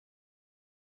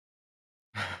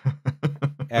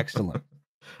Excellent.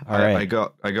 All right.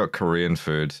 I got Korean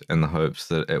food in the hopes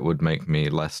that it would make me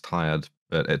less tired,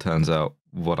 but it turns out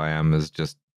what I am is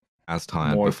just as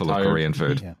tired, More but full tired. of Korean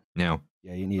food. Yeah. Yeah.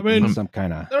 You need, I mean, some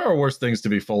kind of. There are worse things to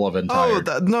be full of and tired.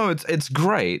 No, it's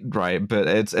great, right? But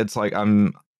it's like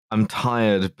I'm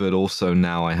tired, but also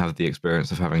now I have the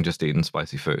experience of having just eaten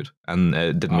spicy food, and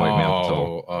it didn't wake me up at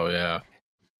all. Oh yeah.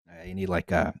 You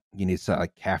need some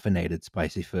like caffeinated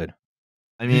spicy food.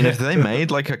 I mean, if they made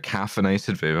like a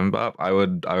caffeinated bibimbap, I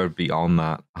would be on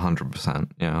that 100%.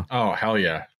 Yeah. Oh hell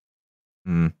yeah.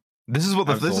 This is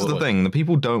the thing. The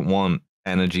people don't want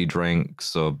energy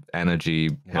drinks or energy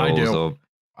pills or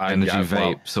energy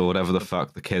vapes or whatever the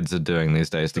fuck the kids are doing these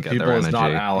days to get their energy.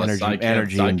 Not Alice.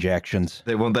 Energy injections.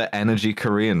 They want their energy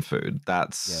Korean food.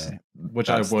 Which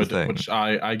I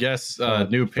guess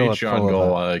new Patreon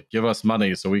will give us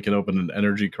money so we can open an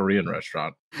energy Korean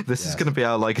restaurant. This is going to be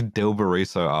our like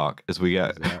Dilbariso arc as we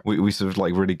get we sort of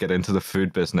like really get into the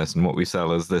food business, and what we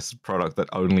sell is this product that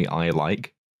only I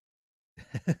like.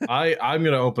 I'm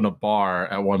gonna open a bar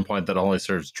at one point that only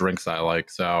serves drinks I like,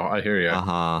 so I hear you.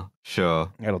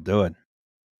 Sure. That'll do it.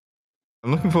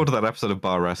 I'm looking forward to that episode of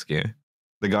Bar Rescue.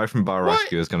 The guy from Bar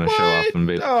Rescue is going to show up and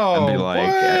be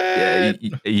like,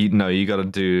 you got to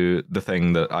do the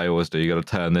thing that I always do. You got to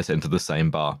turn this into the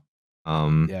same bar.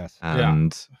 Yes.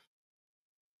 And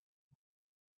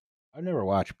I've never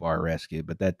watched Bar Rescue,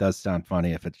 but that does sound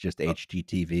funny if it's just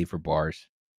HGTV for bars.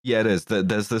 Yeah, it is.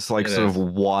 There's this like sort of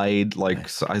wide, like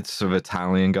sort of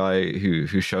Italian guy who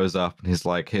shows up and he's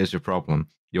like, "Here's your problem.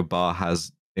 Your bar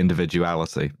has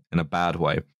individuality in a bad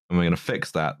way, and we're going to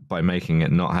fix that by making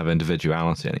it not have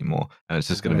individuality anymore. And it's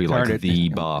just going to be like the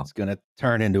bar. It's going to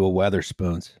turn into a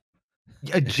Weatherspoons.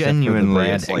 Yeah, genuinely,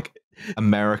 it's like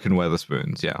American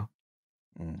Weatherspoons. Yeah.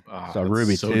 So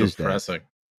Ruby so Tuesday. Depressing.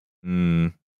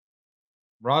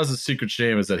 Roz's secret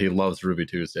shame is that he loves Ruby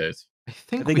Tuesdays. I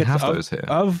think we have those here.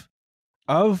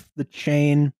 Of the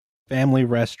chain family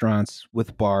restaurants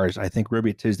with bars, I think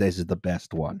Ruby Tuesdays is the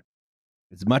best one.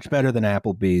 It's much better than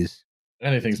Applebee's.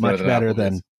 Anything's much better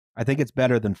than. I think it's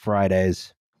better than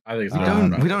Fridays. I think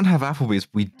we don't have Applebee's.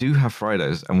 We do have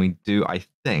Fridays, and we do. I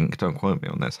think, don't quote me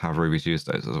on this, have Ruby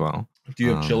Tuesdays as well. Do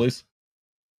you have Chili's?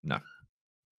 No.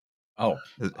 Oh,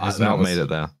 it has not made it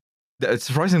there. It's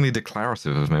surprisingly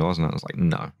declarative of me, wasn't it? I was like,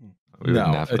 no. We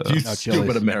would never. You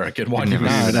stupid American. Why do you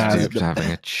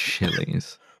having a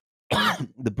Chili's?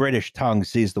 The British tongue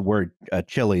sees the word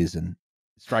Chili's and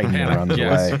striking it on the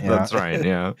way. That's right.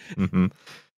 Yeah.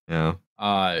 Yeah.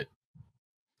 Can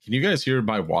you guys hear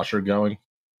my washer going?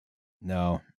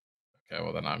 No. Okay,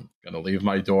 well then I'm gonna leave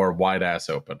my door wide ass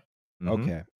open.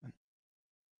 Okay.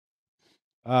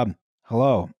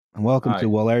 Hello and welcome to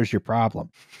Well, There's Your Problem.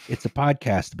 It's a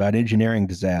podcast about engineering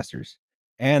disasters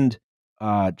and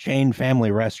chain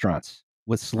family restaurants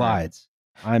with slides.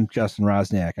 I'm Justin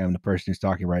Rosniak. I'm the person who's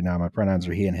talking right now. My pronouns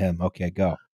are he and him. Okay,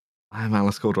 go. I'm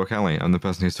Alice Caldwell-Kelly. I'm the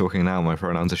person who's talking now. My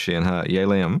pronouns are she and her. Yay,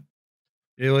 Liam.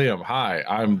 Hey, Liam. Hi,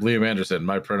 I'm Liam Anderson.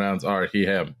 My pronouns are he,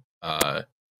 him.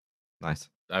 Nice.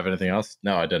 Do I have anything else?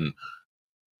 No, I didn't.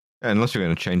 Yeah, unless you're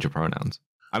going to change your pronouns.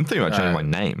 I'm thinking about changing my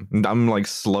name. I'm like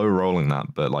slow rolling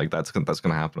that, but like that's going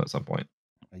to happen at some point.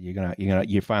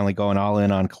 You're finally going all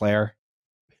in on Claire?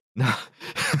 No.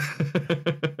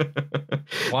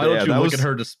 Why don't you look at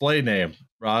her display name,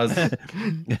 Roz?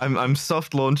 I'm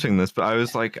soft launching this, but I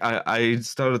was like, I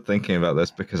started thinking about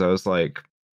this because I was like,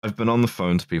 I've been on the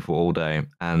phone to people all day,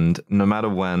 and no matter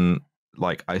when,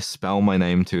 like, I spell my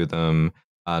name to them,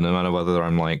 no matter whether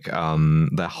I'm like,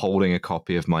 they're holding a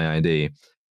copy of my ID,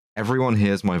 everyone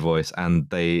hears my voice, and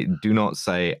they do not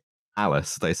say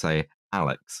Alice, they say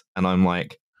Alex, and I'm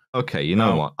like, okay, you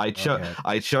know what? I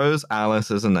chose Alice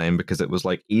as a name because it was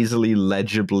like easily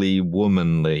legibly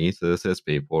womanly to cis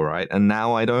people, right? And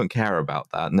now I don't care about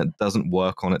that, and it doesn't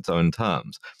work on its own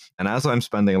terms. And as I'm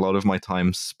spending a lot of my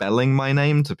time spelling my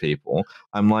name to people,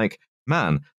 I'm like,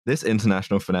 man, this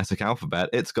international phonetic alphabet,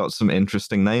 it's got some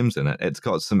interesting names in it. It's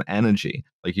got some energy.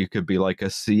 Like you could be like a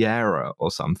Sierra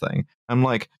or something. I'm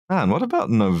like, man, what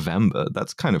about November?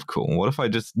 That's kind of cool. What if I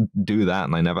just do that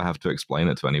and I never have to explain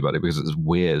it to anybody because it's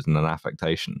weird and an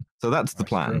affectation? So that's the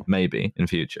plan, true. Maybe in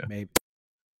future. Maybe.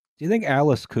 Do you think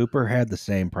Alice Cooper had the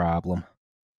same problem?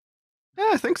 Yeah,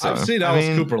 I think so. I've seen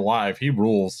Alice Cooper live. He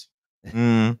rules.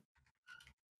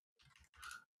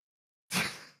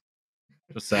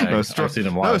 Just saying. I've seen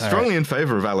him live. Strongly in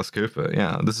favor of Alice Cooper.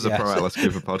 Yeah, this is a pro Alice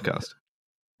Cooper podcast.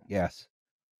 Yes.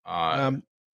 What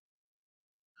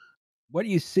do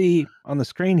you see on the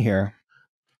screen here?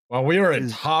 Well, we are in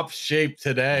top shape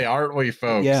today, aren't we,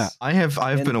 folks? Yeah.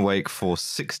 I've been awake for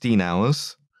 16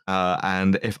 hours.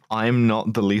 And if I'm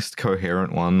not the least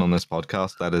coherent one on this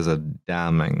podcast, that is a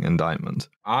damning indictment.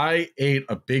 I ate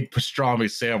a big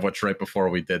pastrami sandwich right before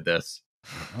we did this.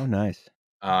 Oh, nice.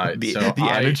 The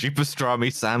energy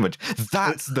pastrami sandwich.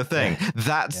 That's the thing.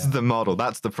 That's the model.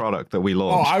 That's the product that we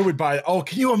launched. Oh, I would buy. Oh,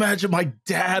 can you imagine my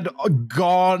dad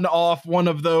gone off one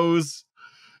of those?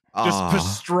 Just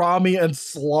pastrami and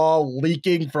slaw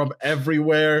leaking from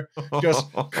everywhere.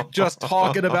 Just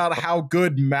talking about how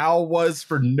good Mal was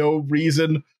for no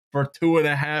reason for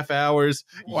 2.5 hours.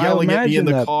 Well, yelling at me in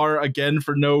the car again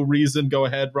for no reason. Go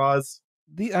ahead, Roz.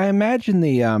 I imagine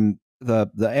the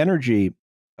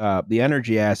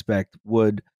energy aspect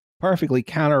would perfectly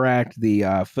counteract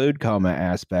the food coma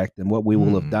aspect, and what we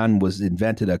will have done was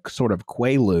invented a sort of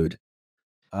Quaalude.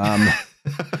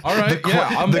 All right,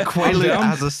 the Quaalude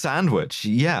as a sandwich,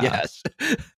 yes,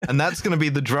 and that's going to be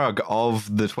the drug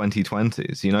of the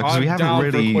 2020s, you know, because we haven't down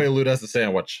really for Quaalude as a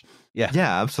sandwich. Yeah,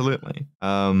 absolutely. So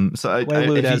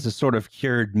Quaalude as a sort of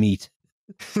cured meat.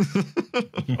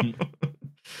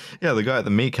 Yeah, the guy at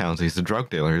the meat counter, he's a drug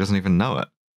dealer. He doesn't even know it.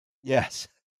 Yes.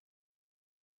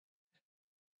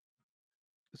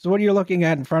 So what you're looking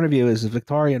at in front of you is a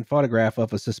Victorian photograph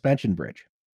of a suspension bridge.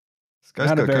 This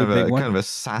guy's got kind of a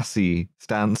sassy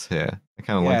stance here. I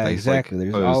kind of like that. Exactly.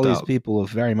 Like, there's all these people who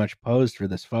very much posed for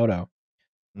this photo.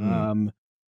 And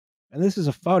this is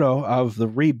a photo of the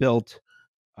rebuilt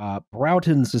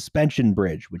Broughton Suspension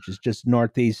Bridge, which is just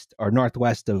northeast or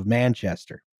northwest of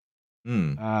Manchester.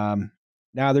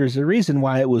 Now, there's a reason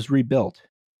why it was rebuilt,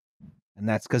 and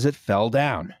that's because it fell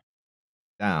down.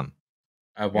 Damn.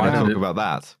 I want to talk about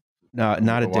that. No,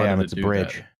 not a dam. It's a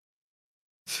bridge.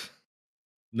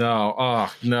 No,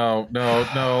 no,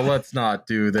 let's not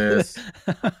do this.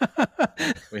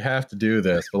 We have to do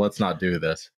this, but let's not do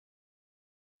this.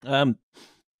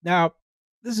 Now,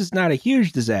 this is not a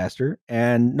huge disaster,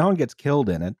 and no one gets killed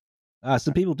in it.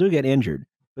 Some people do get injured,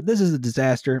 but this is a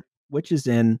disaster which is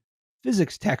in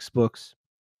physics textbooks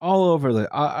all over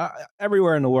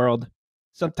everywhere in the world,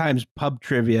 sometimes pub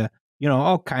trivia, you know,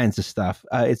 all kinds of stuff.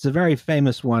 It's a very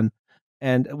famous one,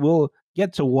 and we'll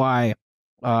get to why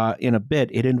in a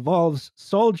bit. It involves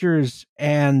soldiers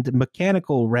and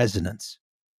mechanical resonance.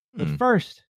 But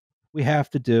first, we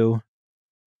have to do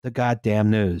the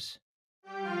goddamn news.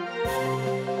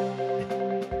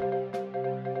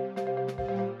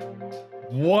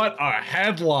 What a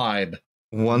headline!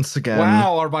 Once again,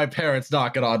 wow, are my parents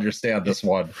not going to understand this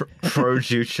one? Pro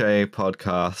Duce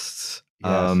podcasts.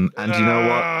 Yes. And you know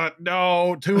what?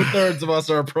 No, 2/3 of us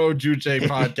are a Pro Duce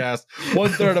podcast.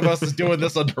 1/3 of us is doing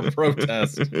this under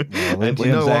protest.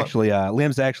 Liam's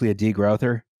actually a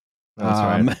degrowther. That's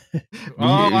right.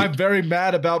 I'm very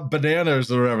mad about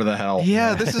bananas or whatever the hell.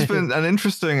 Yeah, this has been an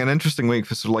interesting week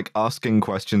for sort of like asking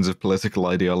questions of political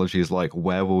ideologies, like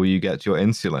where will you get your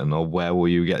insulin or where will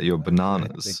you get your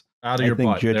bananas? Out of your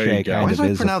butt. There you go. Why did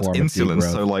I pronounce insulin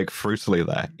so like fruitily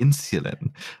there?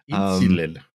 Insulin.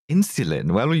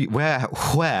 Insulin. Where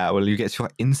will you get your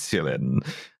insulin?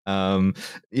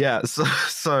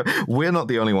 So we're not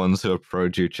the only ones who are pro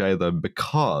Duce though,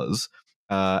 because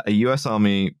a US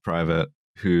Army private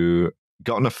who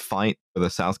got in a fight with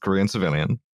a South Korean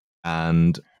civilian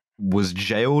and was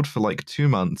jailed for like 2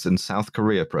 months in South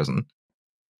Korea prison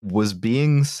was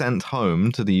being sent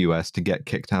home to the US to get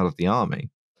kicked out of the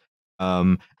army.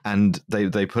 And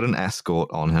they put an escort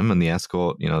on him, and the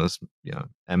escort, this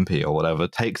MP or whatever,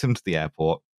 takes him to the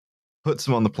airport, puts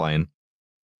him on the plane,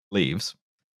 leaves.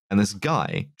 And this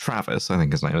guy, Travis, I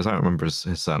think his name is, I don't remember his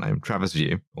surname, Travis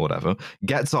View or whatever,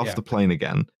 gets off the plane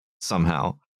again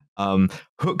somehow,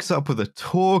 hooks up with a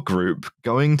tour group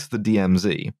going to the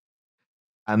DMZ,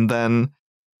 and then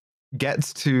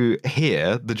gets to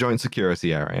here, the joint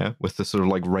security area, with the sort of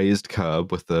like raised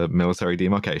curb with the military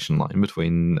demarcation line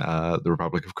between the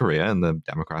Republic of Korea and the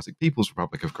Democratic People's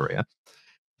Republic of Korea,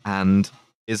 and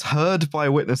is heard by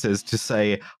witnesses to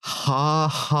say, ha,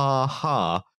 ha,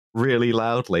 ha, really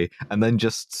loudly, and then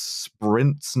just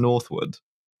sprints northward.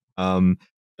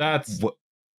 That's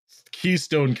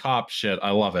Keystone Cop shit.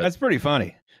 I love it. That's pretty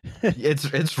funny.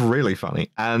 It's really funny,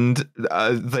 and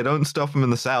they don't stop him in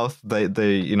the south. They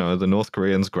the North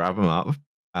Koreans grab him up,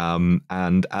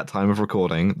 and at time of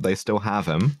recording, they still have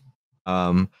him.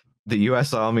 The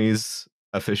U.S. Army's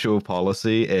official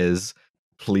policy is,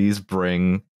 please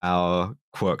bring our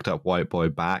quirked up white boy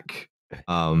back.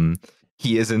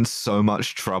 He is in so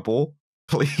much trouble.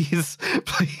 Please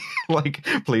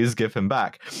give him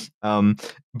back.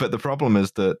 But the problem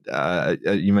is that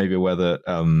you may be aware that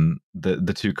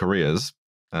the two Koreas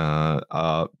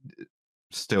are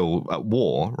still at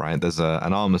war, right? There's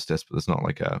an armistice, but there's not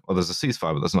there's a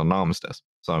ceasefire, but there's not an armistice.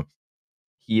 So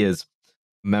he is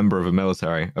member of a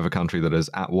military of a country that is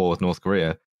at war with North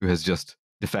Korea who has just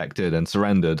defected and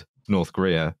surrendered to North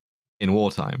Korea in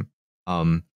wartime.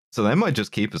 So they might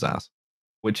just keep his ass,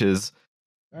 which is...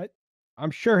 I'm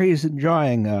sure he's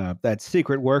enjoying that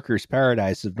secret workers'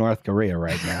 paradise of North Korea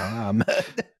right now.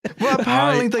 Well,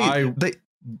 apparently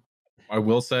I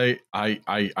will say,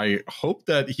 I hope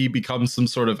that he becomes some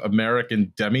sort of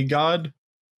American demigod.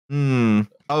 Oh,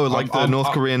 like the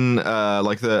North Korean,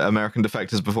 like the American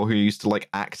defectors before, who used to like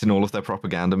act in all of their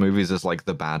propaganda movies as like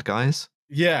the bad guys.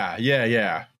 Yeah.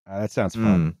 That sounds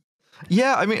fun.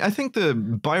 Yeah, I mean, I think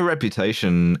by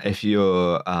reputation, if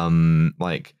you're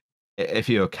if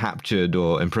you're captured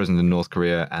or imprisoned in North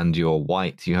Korea and you're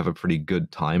white, you have a pretty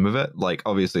good time of it. Like,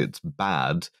 obviously, it's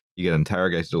bad. You get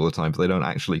interrogated all the time, but they don't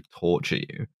actually torture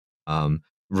you,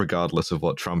 regardless of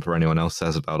what Trump or anyone else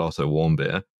says about Otto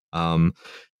Warmbier.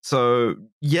 So,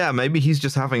 yeah, maybe he's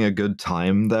just having a good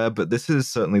time there, but this is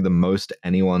certainly the most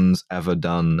anyone's ever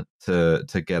done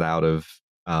to get out of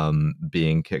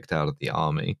being kicked out of the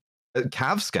army.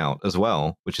 Cav Scout as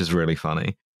well, which is really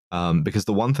funny. Because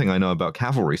the one thing I know about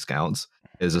cavalry scouts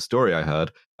is a story I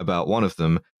heard about one of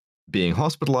them being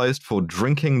hospitalized for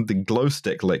drinking the glow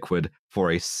stick liquid for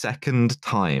a second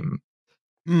time.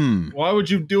 Why would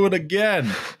you do it again?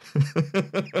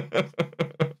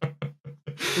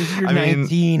 You're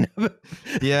 19.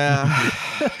 Yeah.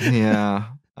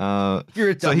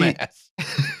 You're a dumbass.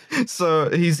 So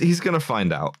he's going to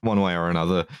find out one way or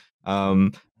another.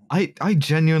 I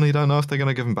genuinely don't know if they're going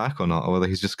to give him back or not, or whether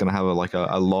he's just going to have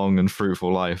a long and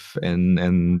fruitful life in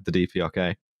the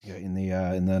DPRK. Yeah,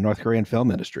 in the North Korean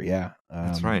film industry. Yeah,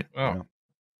 that's right. Oh.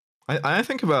 I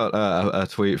think about a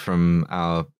tweet from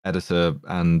our editor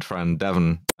and friend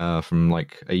Devon from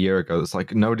like a year ago. That's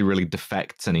like, nobody really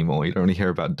defects anymore. You don't really hear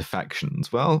about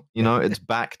defections. Well, you know, it's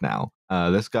back now.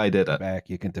 This guy did it. Back.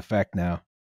 You can defect now.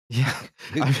 Yeah.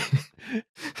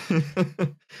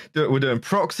 We're doing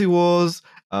proxy wars.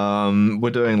 We're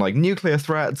doing like nuclear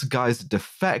threats. Guys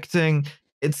defecting.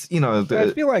 It's, you know, I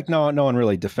feel like no one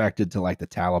really defected to like the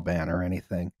Taliban or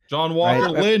anything. John Walker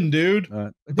Lynn, dude.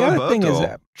 The other thing is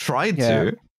that tried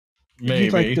to. Maybe.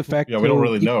 Like defect we don't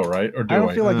really know, right? Or I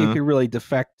don't feel like you could really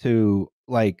defect to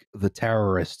like the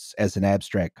terrorists as an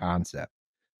abstract concept.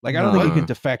 Like, I don't think you can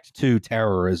defect to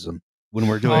terrorism when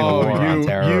we're doing a war on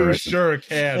terrorism. You sure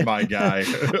can, my guy.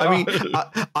 I mean,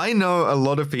 I know a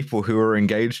lot of people who are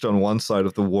engaged on one side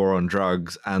of the war on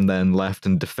drugs and then left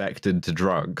and defected to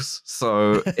drugs.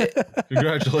 So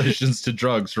congratulations to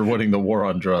drugs for winning the war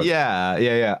on drugs.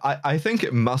 Yeah. I think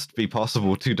it must be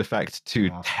possible to defect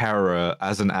to terror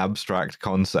as an abstract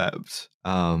concept.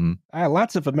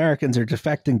 Lots of Americans are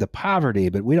defecting to poverty,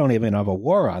 but we don't even have a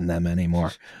war on them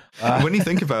anymore. When you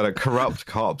think about it, corrupt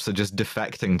cops are just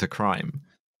defecting to crime.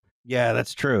 Yeah,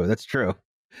 that's true.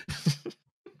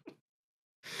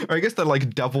 Or I guess they're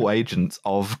like double agents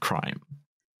of crime.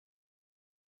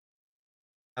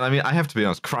 And I mean, I have to be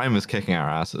honest, crime is kicking our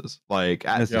asses. Like,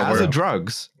 as a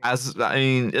drugs,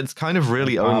 it's kind of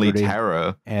really only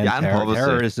terror. And poverty.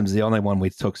 Terrorism's the only one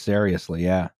we took seriously,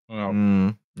 yeah.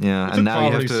 Well, yeah, and now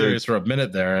you have to serious for a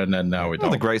minute there, and then now we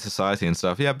don't. The Great Society and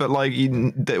stuff, yeah. But like,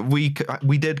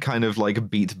 we did kind of like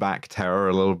beat back terror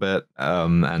a little bit,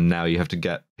 and now you have to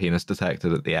get penis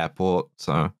detected at the airport.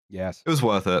 So yes, it was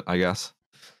worth it, I guess.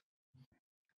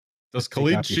 Does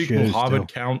Khalid Sheikh Mohammed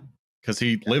count? Because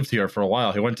he lived here for a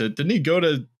while. He went to, didn't he go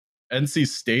to NC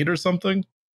State or something,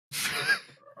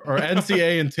 or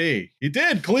NCA&T? He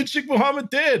did. Khalid Sheikh Mohammed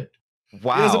did.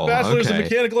 Wow, he has a bachelor's in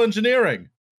mechanical engineering.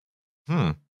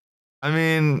 I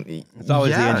mean, it's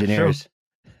always the engineers.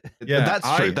 Sure. Yeah,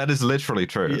 that's true. That is literally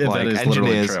true. Yeah, like, that is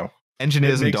literally true.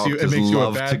 Engineers and doctors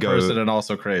love to go. Person and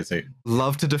also crazy.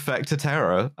 Love to defect to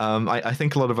terror. I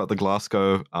think a lot about the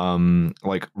Glasgow,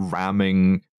 like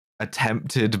ramming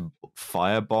attempted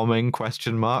firebombing ?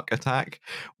 Attack,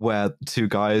 where two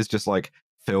guys just like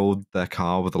filled their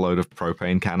car with a load of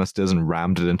propane canisters and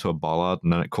rammed it into a bollard,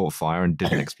 and then it caught fire and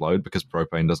didn't explode because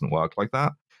propane doesn't work like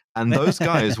that. And those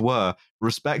guys were,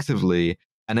 respectively,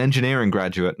 an engineering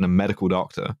graduate and a medical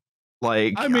doctor.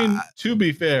 Like, I mean, to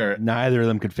be fair, neither of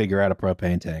them could figure out a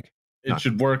propane tank. It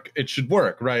should work. It should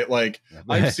work, right? Like,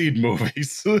 I've seen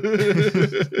movies.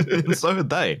 And so did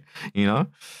they, you know?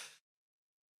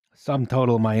 Sum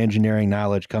total of my engineering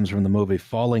knowledge comes from the movie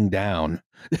Falling Down.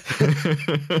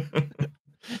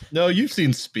 No, you've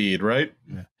seen Speed, right?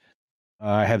 Yeah.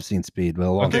 I have seen Speed, but a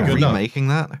long time. Are they remaking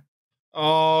that?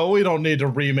 Oh, we don't need to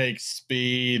remake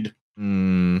Speed.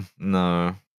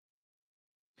 No.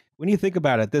 When you think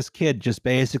about it, this kid just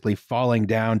basically falling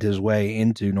down his way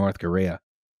into North Korea.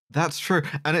 That's true.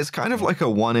 And it's kind of like a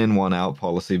one in, one out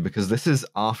policy, because this is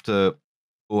after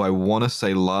I want to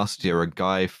say last year, a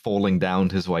guy falling down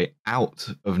his way out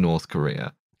of North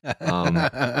Korea.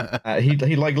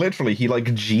 He like literally he like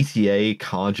GTA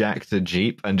carjacked a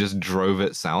Jeep and just drove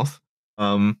it south.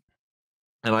 And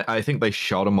I think they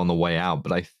shot him on the way out,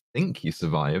 but I think he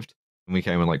survived. And we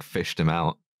came and like fished him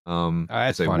out.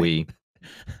 That's so funny.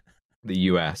 the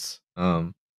US.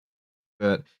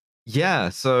 But yeah,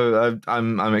 so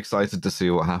I'm excited to see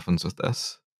what happens with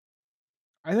this.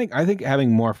 I think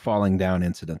having more falling down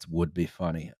incidents would be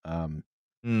funny. You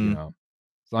know,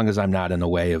 as long as I'm not in the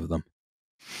way of them.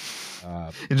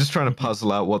 You're just trying to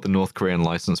puzzle out what the North Korean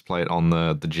license plate on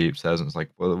the Jeep says, and it's like,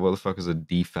 what the fuck is a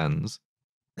defense?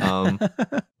 No,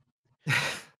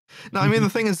 I mean the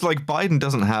thing is, like, Biden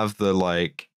doesn't have the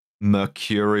like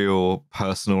mercurial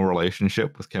personal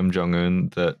relationship with Kim Jong-un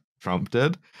that Trump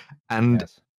did, and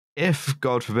if,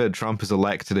 God forbid, Trump is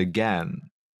elected again,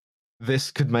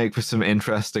 this could make for some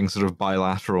interesting sort of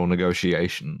bilateral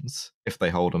negotiations if they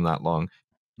hold him that long.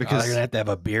 Because they're gonna have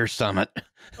a beer summit.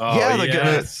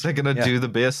 They're gonna do the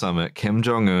beer summit. Kim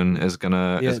Jong Un is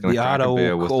gonna crack a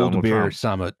beer with cold Donald beer Trump.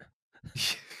 summit.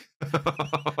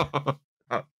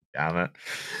 Oh, damn it!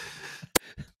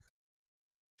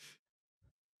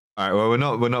 All right, well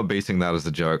we're not beating that as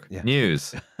a joke. Yeah.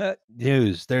 News.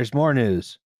 News. There's more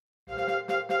news.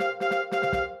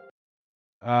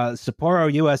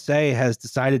 Sapporo USA has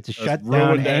decided to shut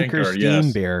down Anchor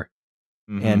Steam Beer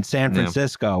in San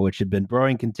Francisco, which had been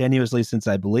brewing continuously since,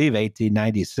 I believe,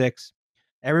 1896.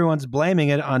 Everyone's blaming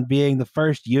it on being the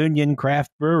first union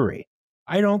craft brewery.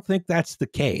 I don't think that's the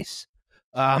case.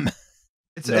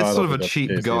 It's sort of a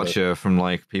cheap gotcha from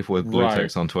like people with blue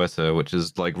ticks on Twitter, which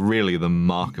is like really the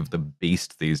mark of the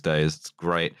beast these days. It's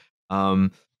great.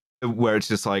 Where it's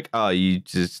just like,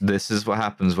 this is what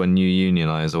happens when you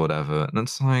unionize or whatever. And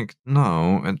it's like,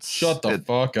 no, shut the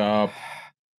fuck up.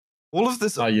 All of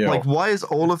this, like, why is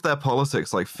all of their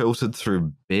politics like filtered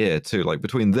through beer too? Like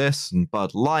between this and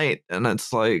Bud Light, and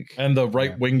it's like, and the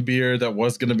right-wing beer that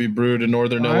was going to be brewed in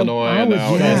Northern Illinois.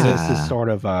 This is sort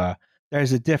of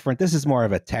there's a different. This is more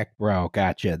of a tech bro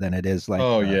gotcha than it is like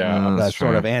the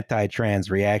sort of anti-trans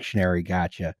reactionary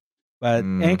gotcha. But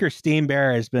Anchor Steam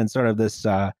Beer has been sort of this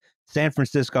San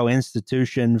Francisco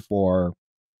institution for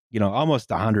almost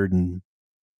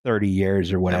 130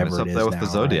 years or whatever. It's up there with the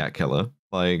Zodiac Killer.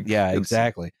 Like,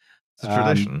 exactly. It's a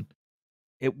tradition.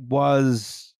 It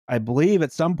was, I believe,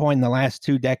 at some point in the last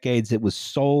 2 decades, it was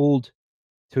sold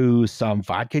to some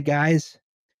vodka guys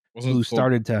who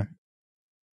started to.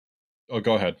 Oh,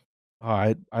 go ahead.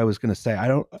 I was going to say I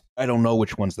don't know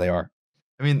which ones they are.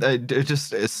 I mean, it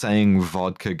just saying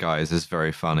vodka guys is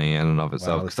very funny in and of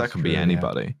itself, because that could be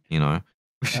anybody. We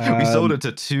sold it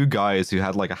to 2 guys who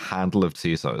had like a handle of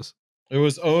Tito's. It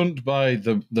was owned by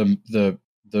the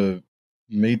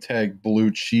Maytag blue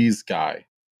cheese guy.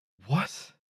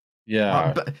 What?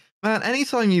 Yeah. But man,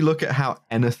 anytime you look at how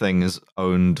anything is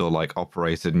owned or like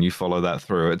operated and you follow that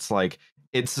through, it's like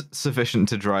it's sufficient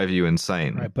to drive you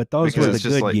insane. Right, but those were the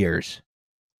good years.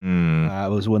 It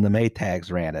was when the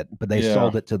Maytags ran it, but they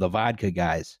sold it to the vodka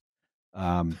guys.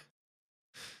 And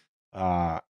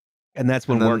that's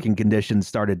when working conditions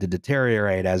started to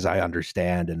deteriorate, as I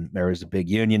understand. And there was a big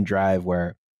union drive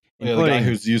where, the guy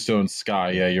who's used to own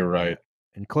Sky. Yeah, you're right.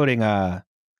 Including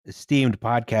esteemed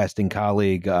podcasting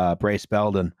colleague Brace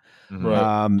Belden.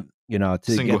 To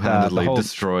single-handedly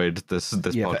destroyed this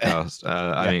podcast.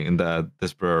 I mean,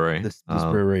 this brewery. This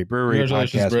brewery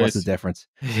podcast. What's the difference?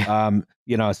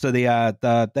 So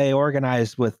they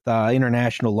organized with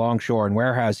International Longshore and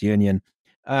Warehouse Union.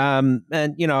 And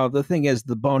the thing is,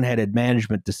 the boneheaded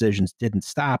management decisions didn't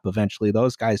stop. Eventually,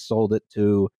 those guys sold it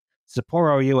to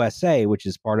Sapporo USA, which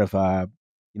is part of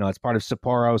it's part of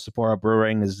Sapporo. Sapporo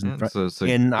Brewing is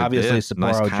in obviously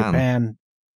Sapporo, Japan.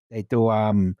 They do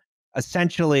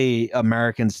essentially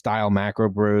American style macro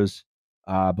brews,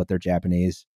 but they're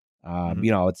Japanese.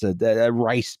 It's a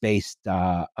rice based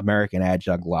American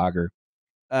adjunct lager.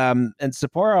 And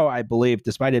Sapporo, I believe,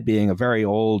 despite it being a very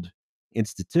old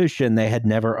institution, they had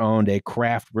never owned a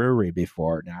craft brewery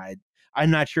before. Now, I'm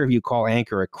not sure if you call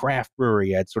Anchor a craft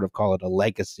brewery. I'd sort of call it a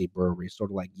legacy brewery,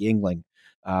 sort of like Yingling,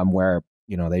 where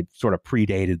they sort of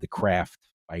predated the craft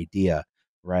idea,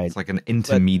 right? It's like an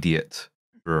intermediate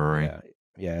brewery.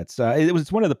 Yeah, it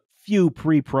was one of the few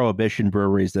pre-prohibition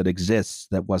breweries that exists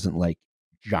that wasn't like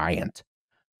giant,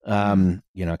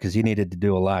 because you needed to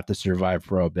do a lot to survive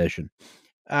prohibition.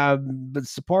 But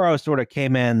Sapporo sort of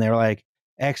came in. They're like,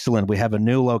 excellent, we have a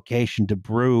new location to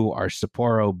brew our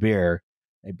Sapporo beer.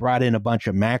 They brought in a bunch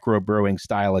of macro brewing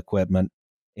style equipment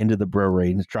into the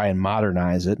brewery to try and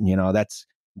modernize it. And, that's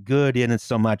good in as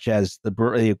so much as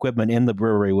the equipment in the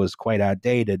brewery was quite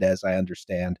outdated, as I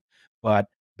understand, but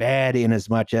bad in as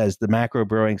much as the macro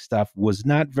brewing stuff was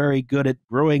not very good at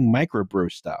brewing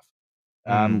microbrew stuff.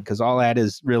 Because all that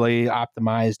is really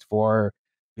optimized for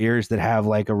beers that have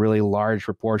like a really large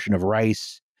proportion of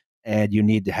rice, and you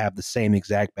need to have the same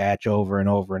exact batch over and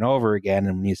over and over again.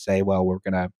 And when you say, well, we're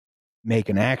going to make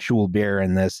an actual beer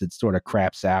in this, it sort of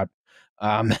craps out.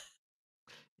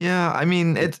 Yeah, I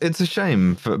mean, it's a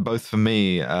shame for both for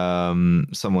me,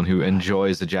 someone who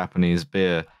enjoys a Japanese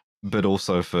beer, but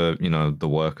also for, the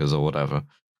workers or whatever.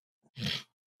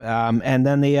 And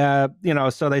then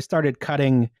so they started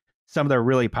cutting some of their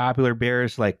really popular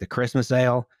beers, like the Christmas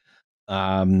Ale,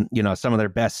 some of their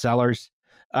best sellers.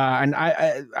 And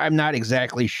I'm not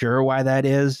exactly sure why that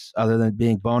is, other than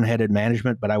being boneheaded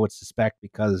management, but I would suspect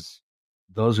because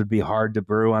those would be hard to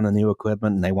brew on the new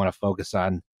equipment, and they want to focus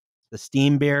on the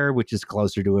steam beer, which is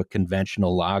closer to a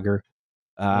conventional lager.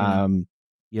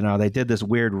 They did this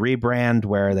weird rebrand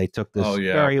where they took this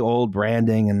very old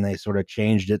branding and they sort of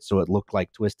changed it so it looked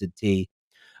like Twisted Tea.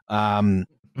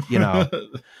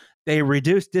 They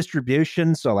reduced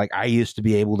distribution. So like I used to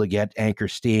be able to get Anchor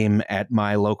Steam at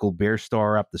my local beer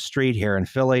store up the street here in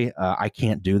Philly. I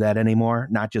can't do that anymore,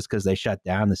 not just because they shut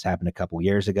down. This happened a couple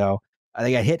years ago.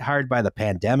 They got hit hard by the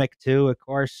pandemic too, of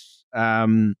course.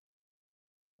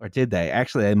 Or did they?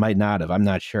 Actually, they might not have. I'm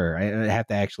not sure. I have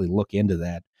to actually look into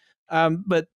that.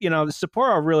 But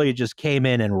Sapporo really just came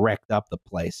in and wrecked up the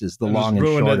place. Is the long and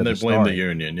short of the story. Blame the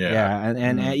union. Yeah,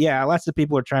 and lots of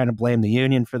people are trying to blame the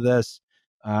union for this.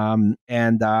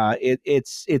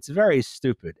 It's very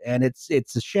stupid, and it's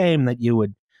a shame that you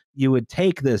would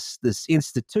take this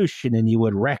institution and you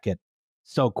would wreck it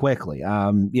so quickly.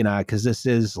 Because this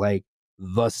is like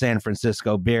the San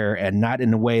Francisco beer, and not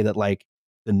in a way that like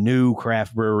the new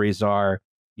craft breweries are.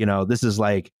 This is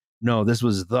like, no, this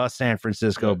was the San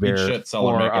Francisco beer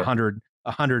for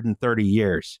 130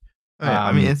 years.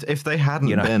 I mean, if they hadn't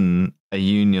been a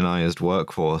unionized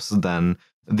workforce, then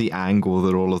the angle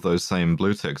that all of those same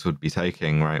blue ticks would be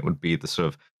taking, right, would be the sort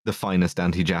of the finest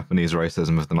anti-Japanese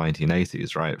racism of the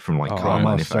 1980s, right, from like car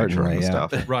manufacturing and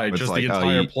stuff. Right, just like, the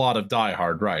entire plot of Die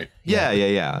Hard, right?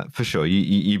 Yeah, for sure.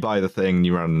 You buy the thing,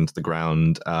 you run it into the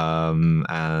ground,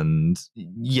 and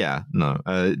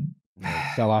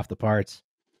sell off the parts.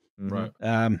 Right.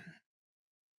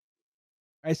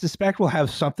 I suspect we'll have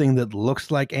something that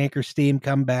looks like Anchor Steam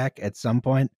come back at some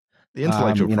point. The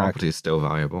intellectual property is still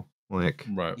valuable. Like,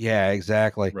 right. Yeah,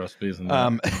 exactly. Recipes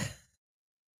and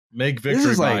make victory. This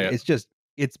is like,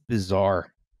 it's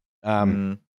bizarre.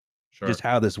 Sure. Just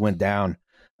how this went down.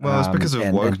 Well, it's because of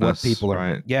wokeness, and what people are,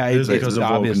 right? Yeah, it's because of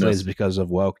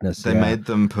wokeness. They made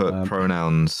them put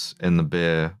pronouns in the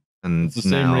beer, and it's the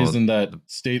same reason that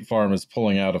State Farm is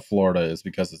pulling out of Florida is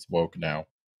because it's woke now.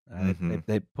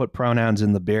 They put pronouns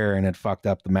in the beer, and it fucked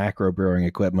up the macro brewing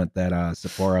equipment that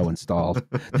Sapporo installed.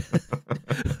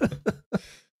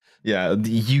 Yeah,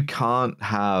 you can't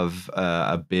have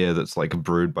a beer that's like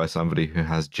brewed by somebody who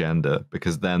has gender,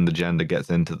 because then the gender gets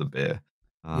into the beer.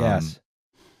 Yes.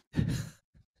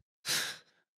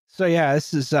 So yeah,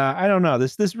 this is I don't know.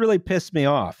 This really pissed me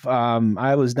off.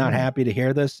 I was not happy to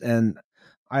hear this, and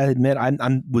I admit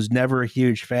I was never a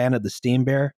huge fan of the steam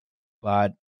beer,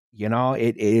 but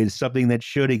it is something that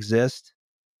should exist.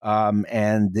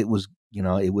 And it was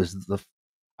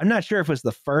I'm not sure if it was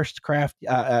the first craft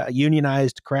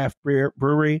unionized craft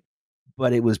brewery,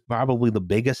 but it was probably the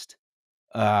biggest.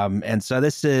 And so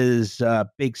this is a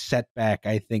big setback,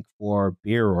 I think, for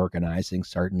beer organizing,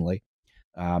 certainly,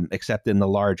 except in the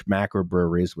large macro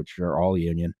breweries, which are all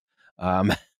union.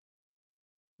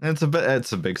 It's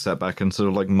a big setback in sort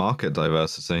of like market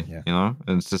diversity. Yeah.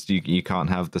 It's just you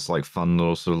can't have this like fun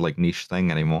little sort of like niche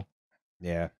thing anymore.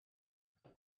 Yeah.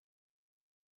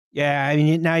 Yeah, I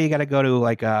mean, now you got to go to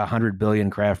like 100 billion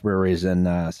craft breweries in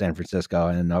San Francisco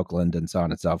and Oakland and so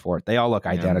on and so forth. They all look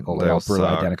identical. They all brew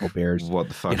identical beers. What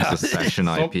the fuck is a session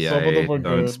IPA? Some of them are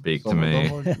Don't good. speak to me.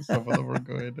 Some of them are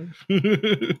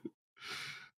good.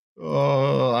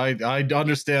 Oh, I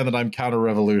understand that I'm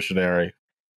counter-revolutionary.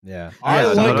 Yeah, I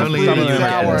like a fruity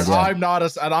sour. Yeah.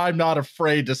 I'm not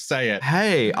afraid to say it.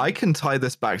 Hey, I can tie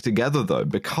this back together though,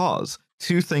 because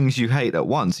two things you hate at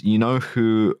once. You know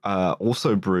who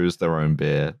also brews their own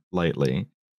beer lately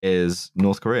is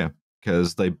North Korea,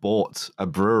 because they bought a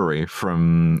brewery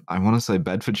from, I want to say,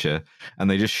 Bedfordshire,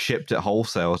 and they just shipped it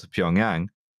wholesale to Pyongyang.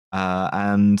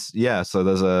 And yeah, so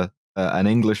there's an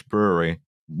English brewery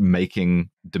making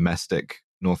domestic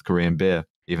North Korean beer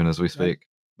even as we speak.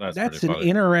 That's an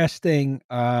interesting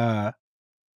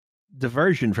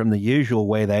diversion from the usual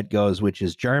way that goes, which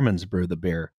is Germans brew the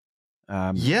beer.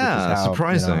 Yeah, how,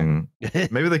 surprising.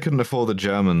 Maybe they couldn't afford the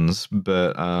Germans,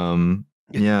 but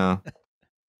yeah.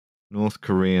 North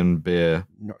Korean beer.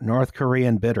 North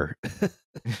Korean bitter.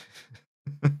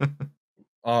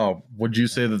 Oh, would you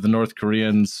say that the North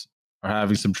Koreans are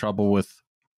having some trouble with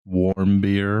warm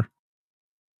beer?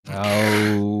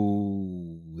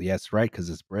 Oh, yes, right, because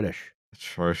it's British.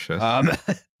 Atrocious.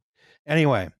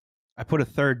 Anyway, I put a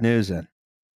third news in.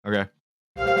 Okay.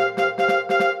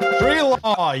 Tree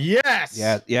law, yes.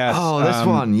 Yeah, yes. Oh, this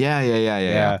one.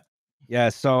 Yeah.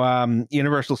 So,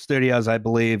 Universal Studios, I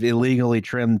believe, illegally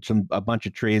trimmed a bunch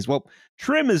of trees. Well,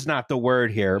 trim is not the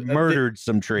word here. Murdered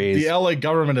some trees. The LA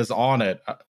government is on it.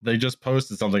 They just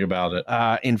posted something about it.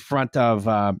 In front of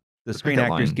the Screen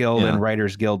Actors Guild and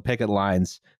Writers Guild picket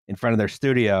lines in front of their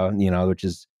studio, which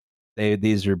is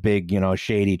these are big,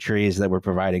 shady trees that were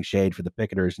providing shade for the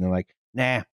picketers, and they're like,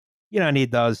 nah, you don't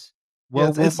need those.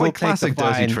 We'll like take the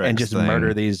fine and just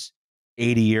murder these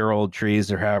 80-year-old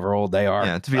trees or however old they are.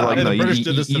 Yeah, to be like, the British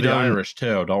did this to the Irish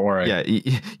too. Don't worry. Yeah,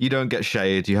 you don't get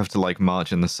shade. You have to like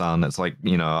march in the sun. It's like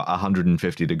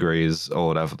 150 degrees or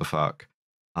whatever the fuck.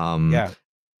 Yeah.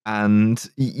 And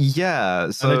yeah,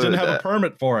 so and they didn't have a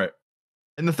permit for it.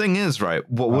 And the thing is, right,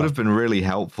 what would have been really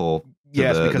helpful.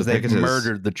 Yes, because they've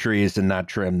murdered the trees and not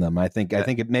trimmed them. I think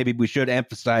maybe we should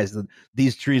emphasize that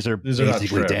these trees are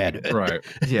basically dead. Right.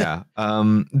 Yeah.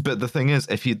 But the thing is,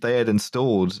 if they had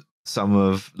installed some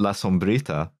of La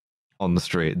Sombrita on the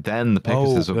street, then the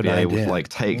picketers would be able to like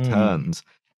take turns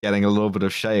getting a little bit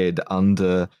of shade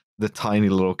under the tiny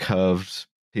little curved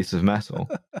piece of metal.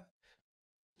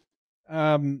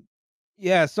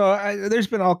 Yeah, so there's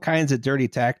been all kinds of dirty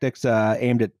tactics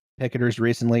aimed at picketers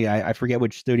recently. I forget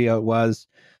which studio it was,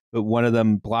 but one of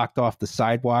them blocked off the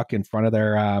sidewalk in front of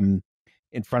their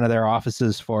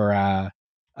offices for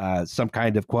some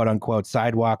kind of quote unquote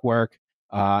sidewalk work.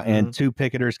 And two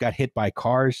picketers got hit by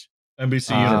cars.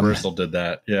 NBC Universal did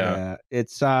that. Yeah.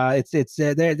 It's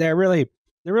they're really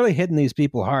hitting these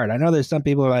people hard. I know there's some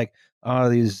people who are like, oh,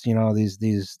 these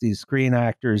screen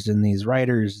actors and these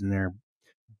writers and they're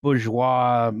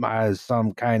bourgeois,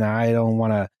 some kind of. I don't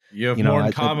want to. You have more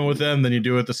in common with them than you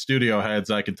do with the studio heads.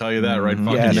 I can tell you that right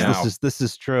fucking now. Yes, this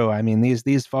is true. I mean,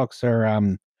 these folks are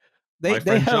my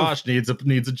friend Josh needs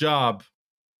a job.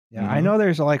 Yeah, I know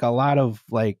there's like a lot of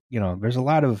there's a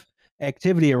lot of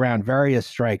activity around various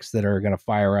strikes that are going to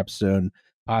fire up soon.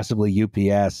 Possibly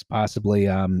UPS, possibly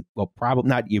probably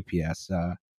not UPS.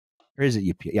 Or is it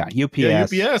UPS? Yeah,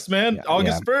 UPS. Yeah, UPS, man. Yeah,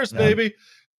 August 1st, baby.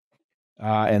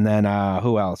 And then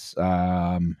who else?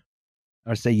 I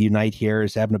would say Unite here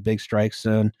is having a big strike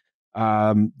soon.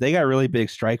 They got really big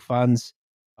strike funds.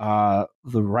 The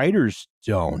writers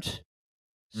don't.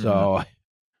 So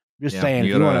just saying, if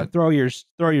you want to throw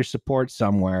your support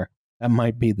somewhere, that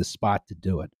might be the spot to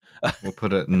do it. We'll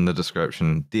put it in the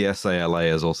description.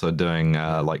 DSALA is also doing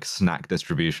like snack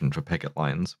distribution for picket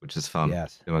lines, which is fun.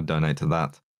 Yes. You want to donate to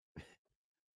that.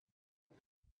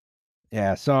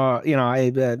 Yeah, so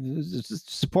I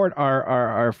support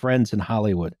our friends in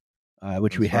Hollywood,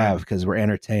 which we have because we're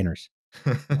entertainers.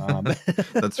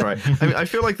 That's right. I mean, I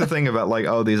feel like the thing about like,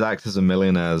 oh, these actors are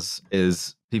millionaires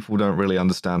is people don't really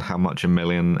understand how much a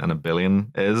million and a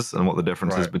billion is and what the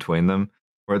difference is between them.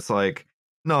 Where it's like,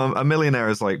 no, a millionaire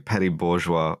is like petty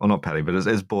bourgeois, or not petty, but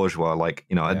it's bourgeois. Like,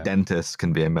 a dentist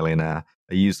can be a millionaire,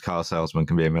 a used car salesman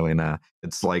can be a millionaire.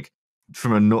 It's like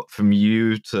from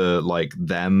you to like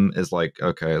them is like,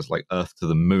 okay, it's like Earth to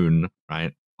the moon,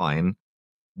 right? Fine.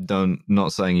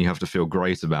 Not saying you have to feel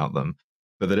great about them,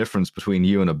 but the difference between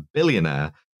you and a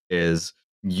billionaire is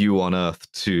you on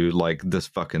Earth to like this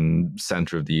fucking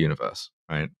center of the universe,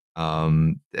 right?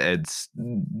 It's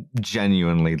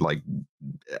genuinely like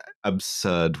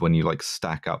absurd when you like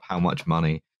stack up how much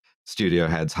money studio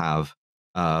heads have.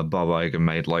 Bob Iger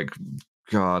made like,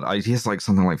 God, he has like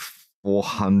something like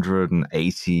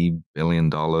 $480 billion,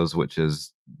 which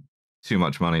is too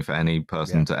much money for any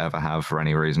person to ever have for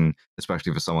any reason,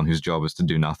 especially for someone whose job is to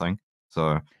do nothing.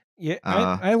 So yeah,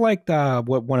 I liked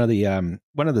what one of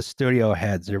the studio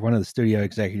heads or one of the studio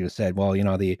executives said. Well,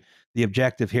 the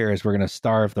objective here is we're going to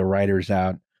starve the writers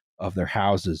out of their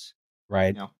houses,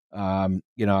 right? Yeah. And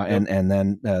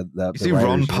then the see,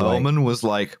 Ron Perlman was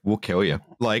like, "We'll kill you."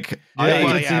 Like,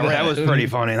 that was pretty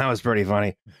funny. That was pretty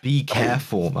funny. Be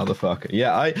careful, motherfucker.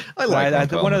 Yeah, I like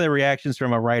that. One of the reactions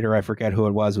from a writer, I forget who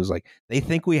it was like, "They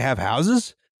think we have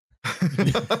houses."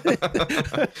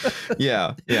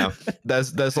 yeah.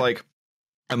 There's like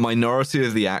a minority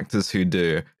of the actors who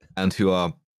do and who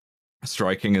are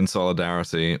striking in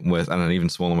solidarity with, and an even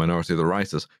smaller minority of the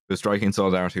writers who are striking in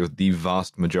solidarity with the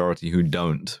vast majority who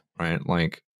don't, right?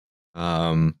 Like,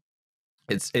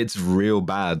 it's real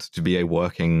bad to be a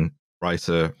working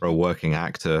writer or a working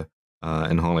actor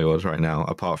in Hollywood right now,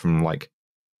 apart from like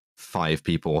 5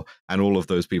 people, and all of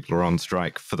those people are on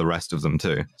strike for the rest of them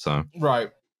too. So right.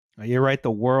 You write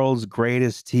the world's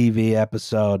greatest TV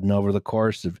episode, and over the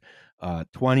course of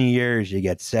 20 years, you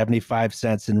get 75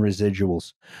 cents in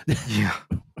residuals. Yeah.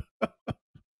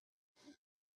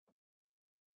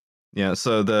 Yeah,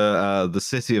 so the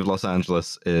city of Los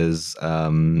Angeles is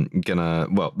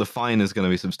the fine is gonna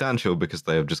be substantial because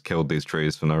they have just killed these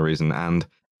trees for no reason. And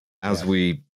as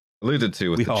we alluded to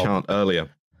with the chart earlier,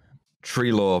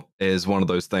 tree law is one of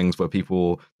those things where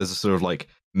there's a sort of like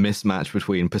mismatch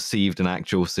between perceived and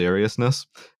actual seriousness.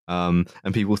 And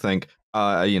people think,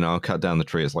 I'll cut down the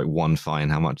tree, it's like 1 fine,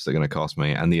 how much is it gonna cost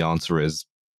me? And the answer is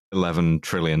 $11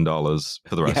 trillion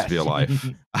for the rest of your life.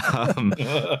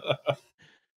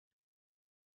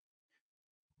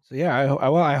 So yeah,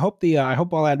 I hope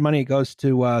all that money goes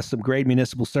to some great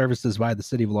municipal services by the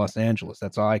city of Los Angeles.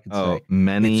 That's all I can say.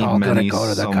 Many go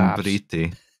to the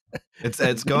sombriti.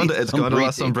 It's going to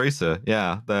La Sombrita.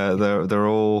 Yeah, they're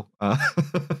all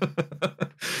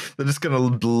they're just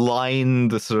going to line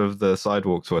the sort of the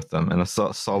sidewalks with them in a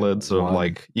solid sort of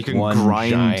like you can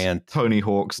grind Tony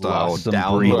Hawk style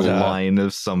down the line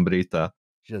of Sombrita.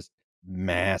 Just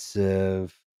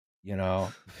massive, just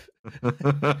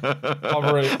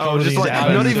like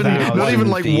not even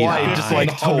like wide, just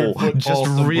like tall, just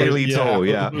really tall.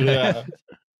 Yeah.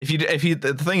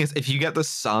 The thing is, if you get the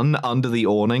sun under the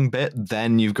awning bit,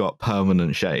 then you've got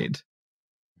permanent shade.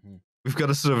 We've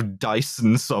got a sort of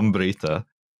Dyson Sombrita.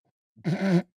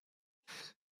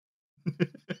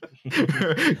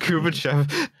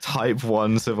 Kubachev type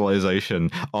 1 civilization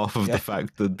off of the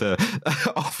fact that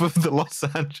off of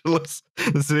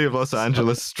the city of Los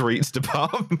Angeles streets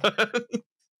department.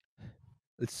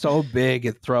 It's so big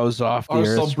it throws off the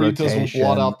Earth's rotation. Our Sombritas will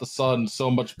blot out the sun so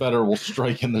much better. We'll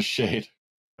strike in the shade.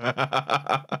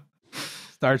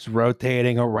 Starts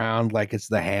rotating around like it's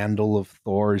the handle of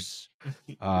Thor's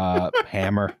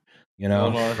hammer.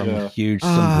 From a huge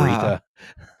Sombrita.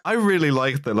 I really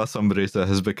like that La Sombrita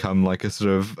has become like a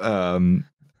sort of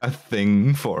a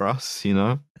thing for us, It's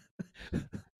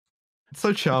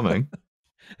so charming.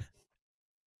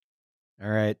 All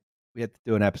right. We have to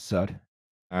do an episode.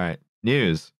 All right.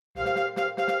 News.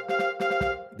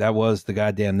 That was the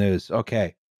goddamn news.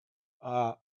 Okay.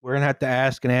 We're going to have to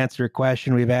ask and answer a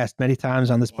question we've asked many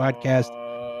times on this podcast.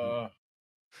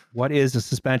 What is a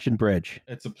suspension bridge?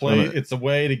 It's a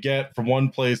way to get from one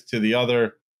place to the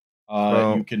other.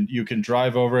 You can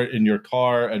drive over it in your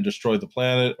car and destroy the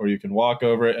planet, or you can walk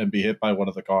over it and be hit by one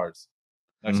of the cars.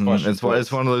 Next question. It's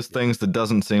one of those things that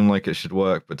doesn't seem like it should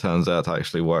work, but turns out to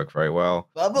actually work very well.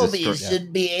 Bumblebees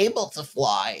should be able to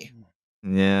fly.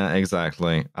 Yeah,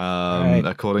 exactly.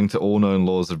 According to all known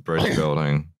laws of bridge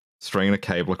building, stringing a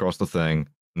cable across the thing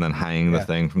and then hanging the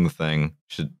thing from the thing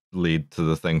should lead to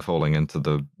the thing falling into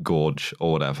the gorge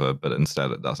or whatever, but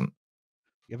instead it doesn't.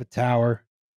 You have a tower,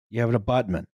 you have an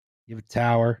abutment. You have a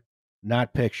tower,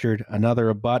 not pictured, another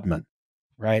abutment,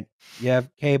 right? You have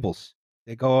cables.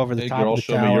 They go over the top of the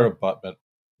tower. Show me your abutment.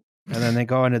 And then they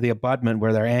go into the abutment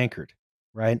where they're anchored,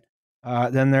 right?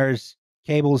 Then there's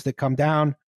cables that come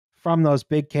down from those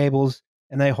big cables,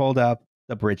 and they hold up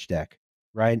the bridge deck,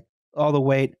 right? All the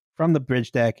weight from the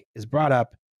bridge deck is brought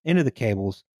up into the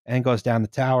cables and goes down the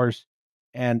towers,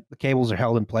 and the cables are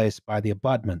held in place by the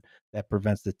abutment that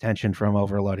prevents the tension from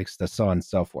overloading, so on and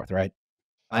so forth, right?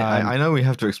 I know we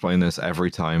have to explain this every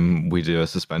time we do a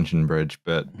suspension bridge,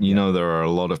 but you know there are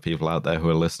a lot of people out there who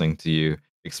are listening to you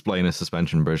explain a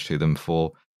suspension bridge to them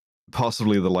for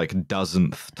possibly the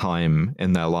dozenth time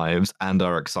in their lives and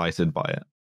are excited by it.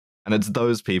 And it's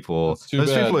those people. That's too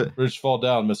bad. Bridge fall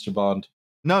down, Mr. Bond.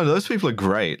 No, those people are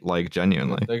great,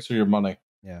 genuinely. Thanks for your money.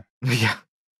 Yeah. Yeah.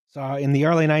 So in the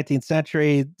early 19th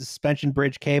century, the suspension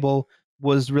bridge cable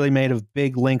was really made of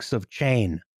big links of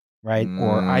chain. Right?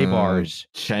 Or I-bars.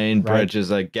 Chain bridges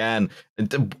again.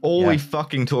 All we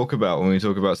fucking talk about when we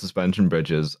talk about suspension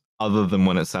bridges, other than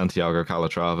when it's Santiago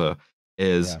Calatrava,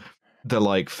 is the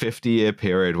 50-year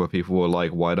period where people were like,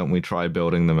 why don't we try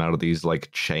building them out of these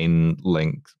chain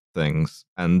link things?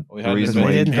 And the reason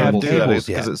why you can't do that is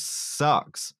because it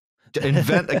sucks.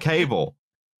 Invent a cable.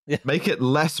 Yeah. Make it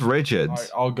less rigid. Right,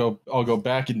 I'll go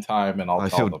back in time and I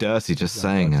feel dirty just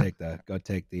saying it. Go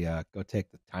take the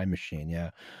time machine. Yeah.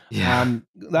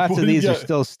 Lots of these are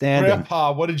still standing.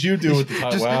 Grandpa, what did you do with the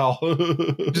time? Wow.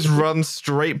 Just run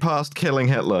straight past killing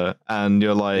Hitler, and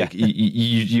you're like,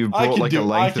 you brought a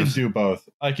length. I can do both.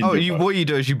 What you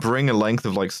do is you bring a length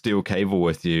of steel cable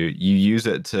with you. You use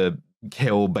it to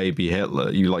kill baby Hitler.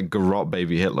 You like garrot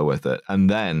baby Hitler with it, and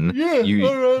then you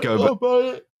go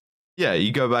back. Yeah,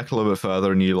 you go back a little bit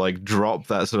further, and you like drop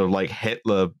that sort of like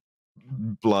Hitler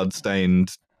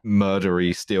blood-stained,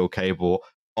 murdery steel cable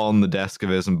on the desk of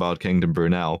Isambard Kingdom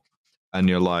Brunel, and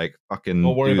you're like, "Fucking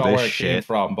don't worry do about this where it shit, came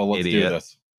from, but let's idiot." do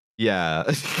this. Yeah,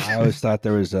 I always thought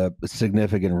there was a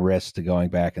significant risk to going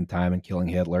back in time and killing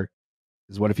Hitler.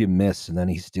 Because what if you miss and then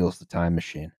he steals the time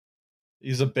machine?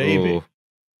 He's a baby. Ooh.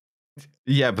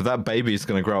 Yeah, but that baby's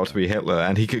going to grow up to be Hitler,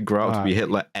 and he could grow up to be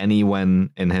Hitler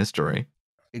anywhen in history.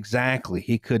 Exactly.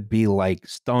 He could be like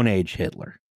Stone Age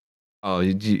Hitler. Oh,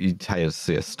 you'd hate to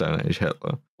see a Stone Age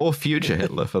Hitler. Or future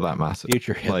Hitler, for that matter.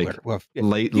 Future Hitler. Like, well,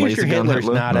 future Hitler's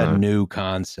not a new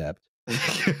concept.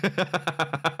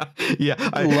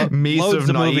 Yeah, me sort of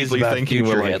naively thinking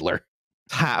we're like Hitler.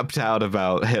 tapped out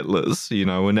about Hitlers. You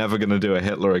know, we're never going to do a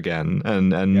Hitler again.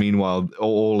 And meanwhile,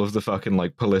 all of the fucking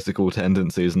like political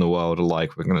tendencies in the world are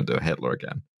like, we're going to do a Hitler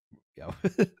again. Yeah.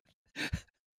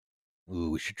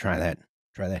 Ooh, we should try that.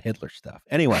 Try that Hitler stuff.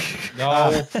 Anyway.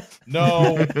 No.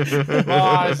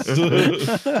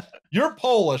 You're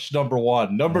Polish, number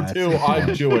one. Number two,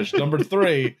 I'm Jewish. Number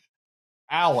three,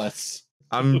 Alice.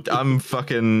 I'm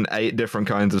fucking 8 different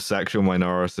kinds of sexual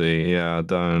minority. Yeah,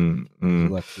 don't.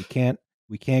 Look,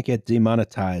 we can't get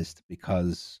demonetized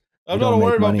because I'm not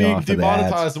worried about being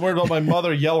demonetized. I'm worried about my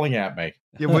mother yelling at me.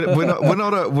 Yeah,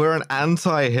 we're an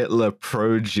anti-Hitler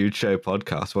pro-Juche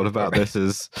podcast. What about this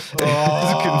is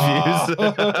confused?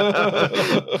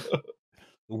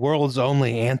 The world's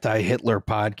only anti-Hitler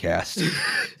podcast.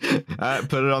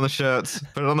 Put it on the shirts.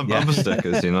 Put it on the bumper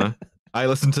stickers, you know? I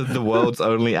listen to the world's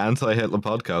only anti-Hitler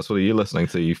podcast. What are you listening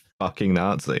to, you fucking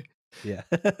Nazi? Yeah.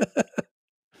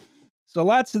 So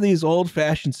lots of these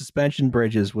old-fashioned suspension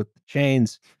bridges with the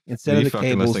chains instead of the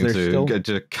cables. They're still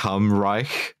to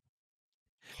Cumreich.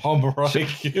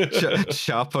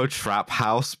 Chapo Trap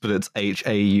House, but it's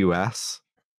HAUS.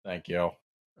 Thank you.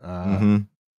 Brown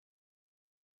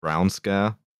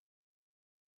Scare.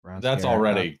 That's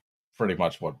already pretty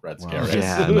much what Red Scare is.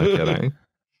 Yeah, no kidding.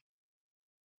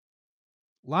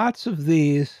 Lots of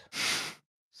these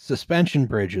suspension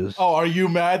bridges. Oh, are you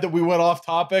mad that we went off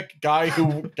topic?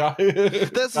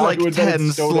 There's like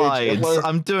 10 slides.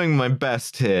 I'm doing my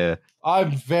best here.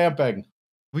 I'm vamping.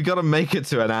 We got to make it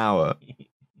to an hour.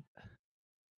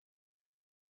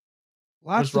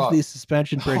 Lots of these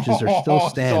suspension bridges are still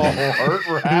standing.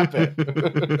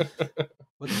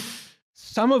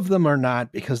 Some of them are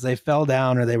not because they fell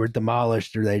down or they were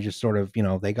demolished or they just sort of,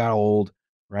 they got old,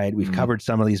 right? We've covered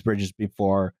some of these bridges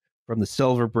before, from the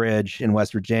Silver Bridge in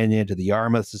West Virginia to the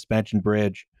Yarmouth Suspension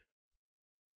Bridge.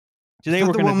 Today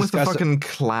we're going to discuss the fucking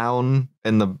clown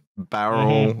in the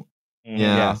barrel. Yeah.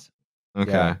 Yes.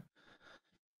 Okay. Yeah.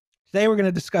 Today we're going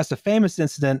to discuss a famous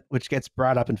incident which gets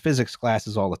brought up in physics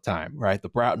classes all the time, right? The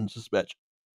Broughton Suspension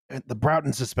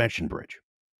Bridge.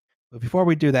 But before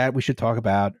we do that, we should talk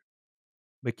about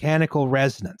mechanical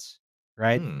resonance,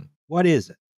 right? What is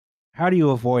it? How do you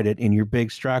avoid it in your big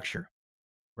structure,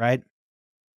 right?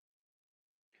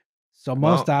 So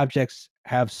most objects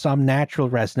have some natural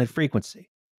resonant frequency.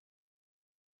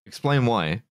 Explain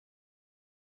why.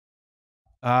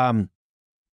 That's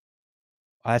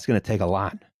going to take a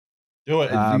lot. Do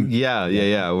it.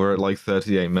 Yeah. We're at like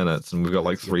 38 minutes and we've got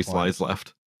like 3 slides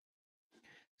left.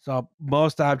 So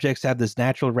most objects have this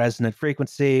natural resonant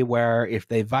frequency where if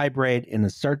they vibrate in a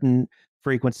certain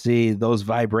frequency, those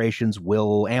vibrations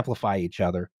will amplify each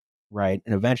other, right?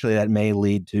 And eventually that may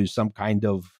lead to some kind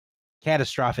of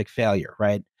catastrophic failure,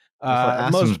 right?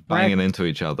 Atoms banging into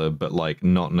each other, but like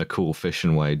not in a cool,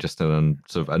 efficient way, just in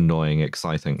a sort of annoying,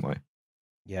 exciting way.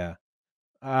 Yeah.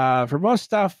 For most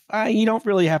stuff, you don't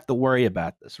really have to worry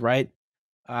about this, right?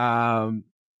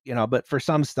 But for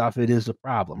some stuff, it is a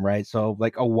problem, right? So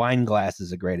like a wine glass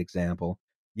is a great example.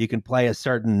 You can play a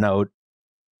certain note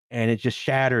and it just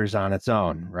shatters on its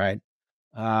own, right?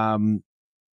 For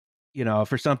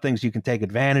some things you can take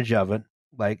advantage of it.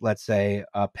 Like, let's say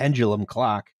a pendulum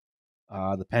clock.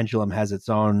 The pendulum has its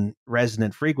own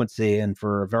resonant frequency, and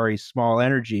for a very small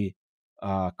energy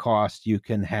cost, you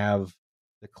can have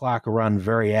the clock run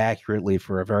very accurately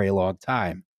for a very long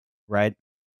time, right?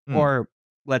 Or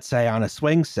let's say on a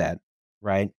swing set,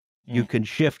 right? You can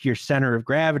shift your center of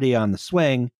gravity on the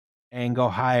swing and go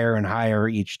higher and higher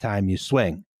each time you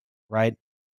swing, right?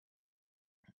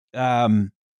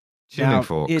 Tuning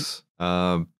forks.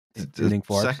 Tuning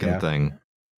forks. Second thing.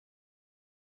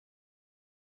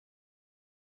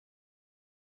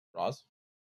 Rocz?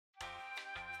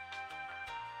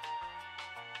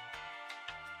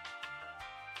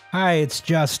 Hi, it's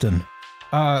Justin.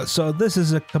 So this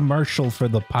is a commercial for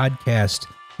the podcast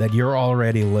that you're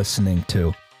already listening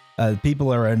to.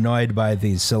 People are annoyed by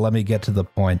these, so let me get to the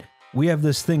point. We have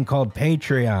this thing called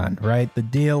Patreon, right? The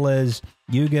deal is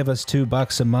you give us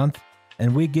 $2 a month,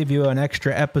 and we give you an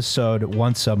extra episode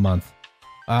once a month.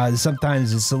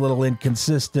 Sometimes it's a little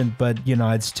inconsistent, but, you know,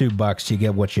 it's $2. You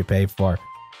get what you pay for.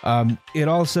 It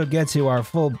also gets you our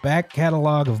full back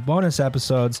catalog of bonus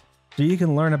episodes, so you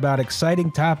can learn about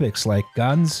exciting topics like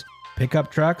guns, pickup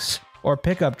trucks, or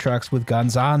pickup trucks with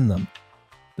guns on them.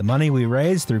 The money we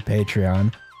raise through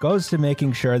Patreon goes to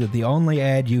making sure that the only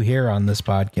ad you hear on this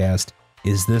podcast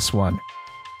is this one.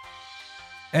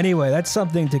 Anyway, that's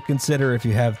something to consider if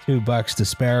you have $2 to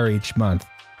spare each month.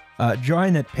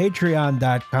 Join at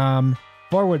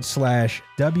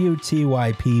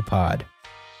patreon.com/WTYP pod.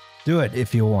 Do it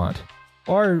if you want.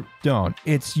 Or don't.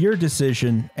 It's your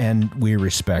decision, and we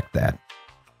respect that.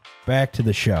 Back to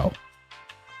the show.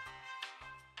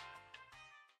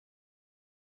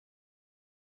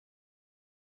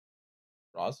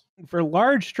 Rocz? For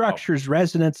large structures,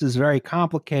 resonance is very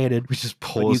complicated. We just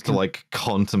pause to like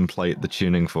contemplate the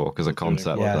tuning fork as a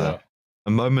concept. There.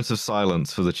 A moment of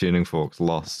silence for the tuning forks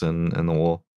lost in the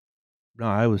war. No,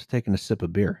 I was taking a sip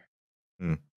of beer.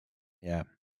 Hmm. Yeah.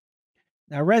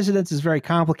 Now, resonance is very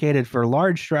complicated for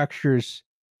large structures.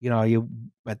 You know, you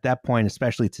at that point,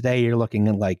 especially today, you're looking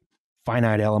at like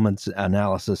finite elements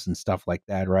analysis and stuff like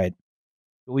that, right?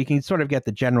 But we can sort of get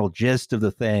the general gist of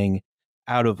the thing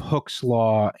out of Hooke's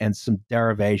law and some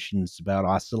derivations about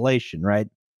oscillation, right?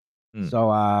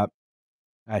 So,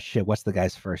 shit, what's the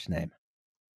guy's first name?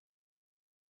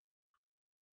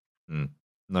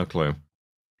 No clue.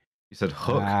 You said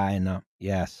Hooke? I know.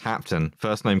 Yes. Captain.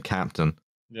 First name Captain.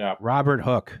 Yeah. Robert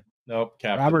Hooke. Nope.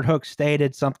 Captain. Robert Hooke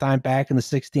stated sometime back in the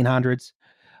 1600s,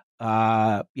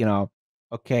 you know,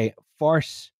 okay,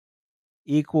 force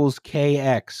equals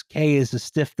kx. K is the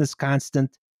stiffness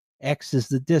constant. X is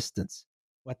the distance.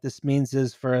 What this means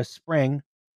is for a spring,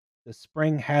 the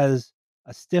spring has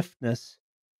a stiffness,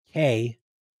 K,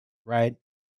 right?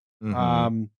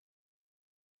 Mm-hmm.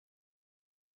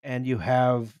 And you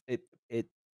have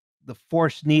the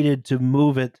force needed to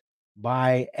move it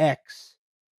by X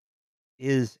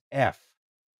is F,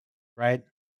 right?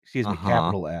 Excuse me,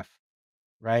 capital F,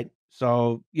 right?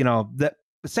 So, you know, that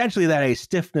essentially that a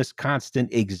stiffness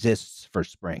constant exists for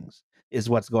springs is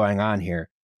what's going on here,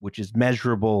 which is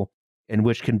measurable and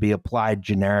which can be applied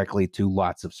generically to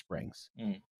lots of springs.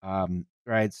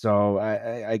 Right. So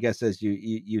I guess as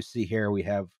you see here, we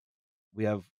have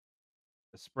a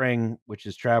spring which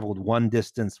has traveled one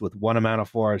distance with one amount of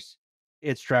force.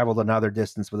 It's traveled another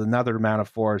distance with another amount of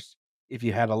force. If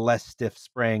you had a less stiff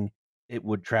spring, it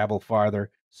would travel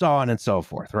farther, so on and so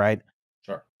forth, right?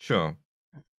 Sure.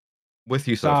 With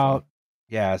you so far.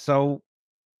 Yeah, so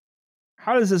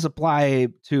how does this apply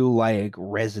to like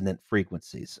resonant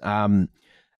frequencies?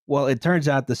 Well, it turns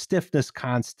out the stiffness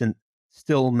constant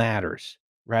still matters,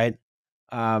 right?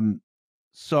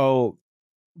 So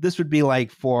this would be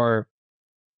like for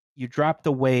you drop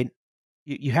the weight,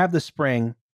 you have the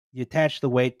spring, you attach the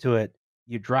weight to it,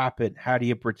 you drop it. How do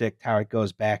you predict how it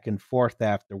goes back and forth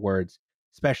afterwards?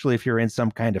 Especially if you're in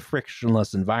some kind of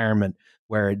frictionless environment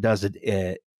where it does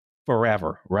it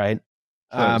forever, right?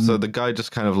 So the guy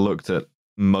just kind of looked at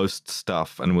most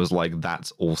stuff and was like,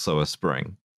 that's also a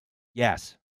spring.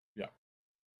 Yes. Yeah.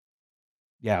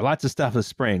 Yeah, lots of stuff is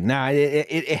spring. Now,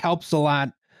 it helps a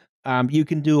lot. You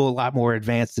can do a lot more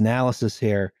advanced analysis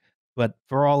here, but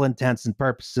for all intents and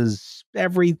purposes,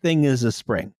 everything is a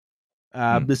spring.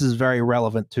 This is very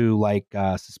relevant to like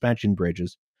suspension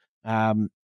bridges.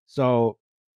 So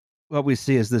what we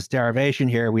see is this derivation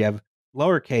here. We have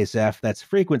lowercase f, that's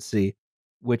frequency,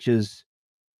 which is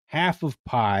half of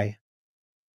pi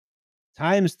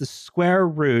times the square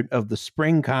root of the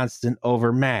spring constant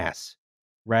over mass,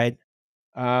 right?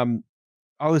 All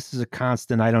this is a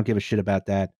constant. I don't give a shit about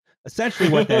that. Essentially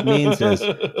what that means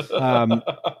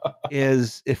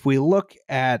is if we look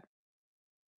at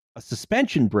a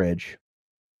suspension bridge,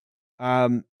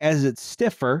 as it's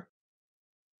stiffer,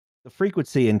 the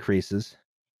frequency increases,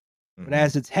 but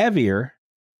as it's heavier,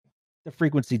 the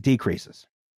frequency decreases.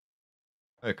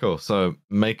 Okay, cool. So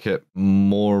make it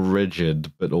more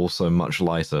rigid, but also much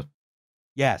lighter.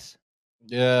 Yes.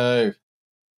 Yay.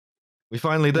 We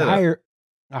finally did it.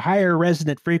 A higher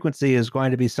resonant frequency is going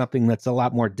to be something that's a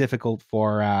lot more difficult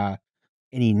for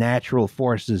any natural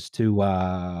forces to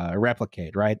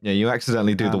replicate, right? Yeah, you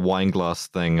accidentally do the wine glass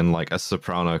thing and like a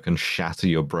soprano can shatter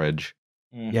your bridge.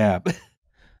 Yeah.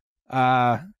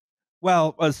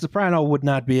 Well, a soprano would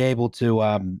not be able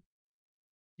to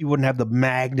you wouldn't have the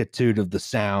magnitude of the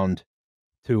sound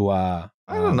to I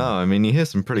I don't know. I mean, you hear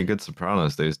some pretty good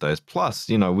sopranos these days. Plus,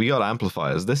 we got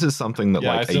amplifiers. This is something that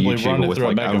like a YouTuber with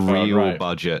like a real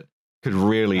budget could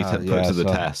really put to the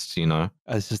test.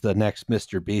 This is the next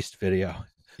Mr. Beast video.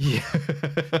 Yeah.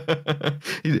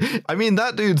 I mean,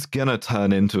 that dude's gonna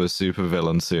turn into a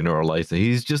supervillain sooner or later.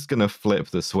 He's just gonna flip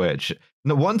the switch.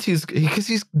 No, once because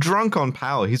he's drunk on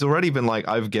power. He's already been like,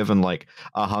 I've given like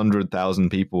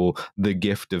 100,000 people the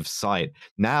gift of sight.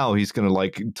 Now he's gonna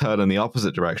like turn in the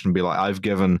opposite direction and be like, I've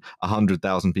given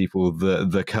 100,000 people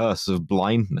the curse of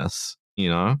blindness.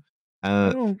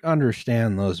 I don't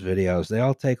understand those videos. They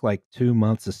all take like 2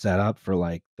 months to set up for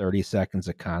like 30 seconds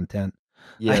of content.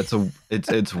 Yeah,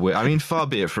 it's weird. I mean, far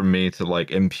be it from me to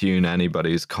like impugn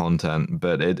anybody's content,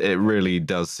 but it really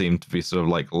does seem to be sort of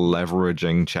like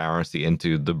leveraging charity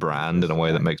into the brand in a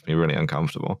way that makes me really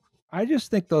uncomfortable. I just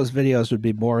think those videos would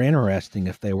be more interesting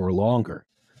if they were longer.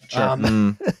 Sure.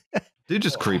 Dude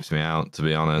just creeps me out, to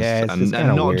be honest. Yeah, and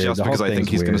not weird. Just because I think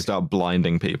he's going to start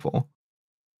blinding people.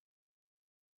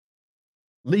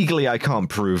 Legally, I can't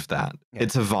prove that. Yeah.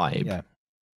 It's a vibe. Yeah.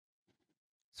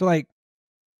 So like,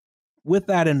 with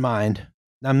that in mind,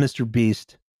 now Mr.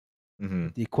 Beast,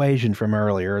 the equation from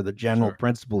earlier, the general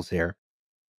principles here.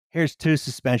 Here's 2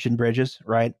 suspension bridges,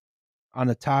 right? On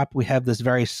the top, we have this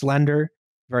very slender,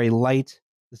 very light.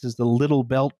 This is the Little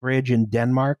Belt Bridge in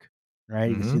Denmark, right?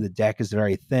 You can see the deck is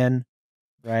very thin,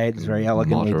 right? It's very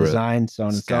elegantly designed, so on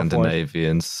and so forth.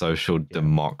 Scandinavian social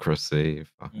democracy.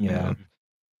 Yeah.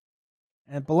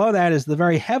 And below that is the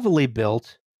very heavily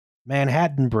built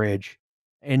Manhattan Bridge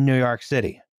in New York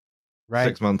City. Right.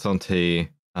 6 months on T.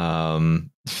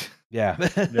 Yeah.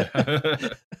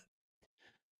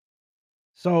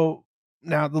 So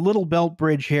now the Little Belt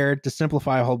Bridge here, to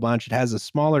simplify a whole bunch, it has a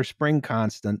smaller spring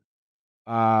constant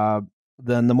than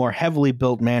the more heavily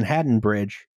built Manhattan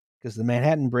Bridge, because the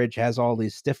Manhattan Bridge has all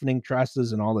these stiffening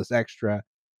trusses and all this extra,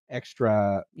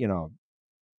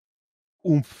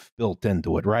 oomph built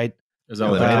into it, right? Is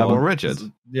that they made it more rigid?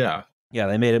 Yeah. Yeah,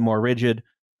 they made it more rigid.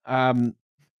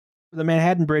 The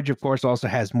Manhattan Bridge, of course, also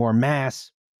has more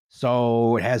mass,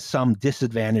 so it has some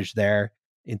disadvantage there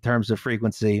in terms of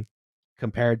frequency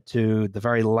compared to the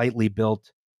very lightly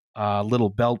built Little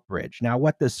Belt Bridge. Now,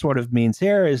 what this sort of means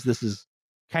here is this is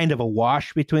kind of a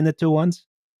wash between the 2 ones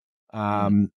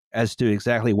as to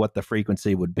exactly what the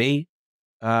frequency would be,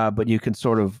 but you can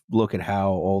sort of look at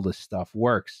how all this stuff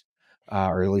works,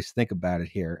 or at least think about it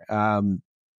here. And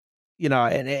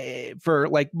for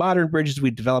like modern bridges,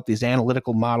 we develop these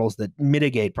analytical models that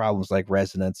mitigate problems like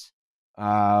resonance.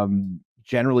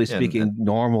 Generally speaking,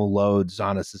 normal loads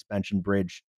on a suspension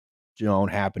bridge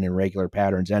don't happen in regular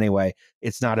patterns anyway.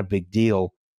 It's not a big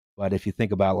deal. But if you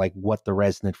think about like what the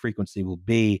resonant frequency will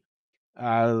be,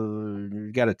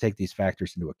 you got to take these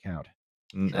factors into account.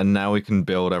 And now we can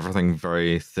build everything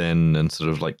very thin and sort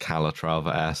of like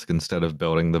Calatrava-esque instead of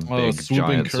building the big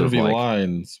giant sort of like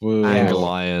lines, angle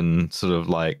iron sort of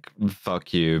like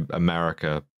fuck you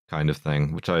America kind of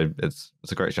thing, which it's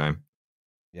a great shame.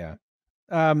 Yeah.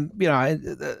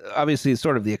 Obviously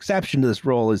sort of the exception to this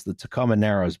rule is the Tacoma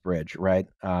Narrows Bridge, right?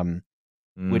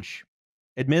 Which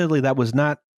admittedly that was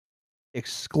not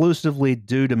exclusively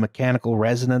due to mechanical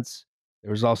resonance.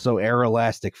 There was also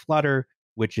aeroelastic flutter,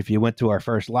 which if you went to our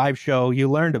first live show, you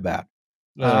learned about.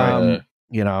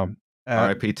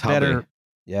 R.I.P. Better,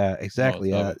 yeah,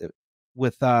 exactly.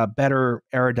 With better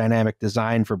aerodynamic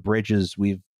design for bridges,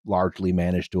 we've largely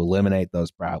managed to eliminate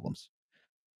those problems.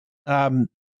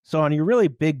 So on your really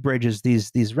big bridges,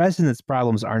 these resonance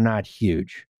problems are not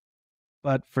huge.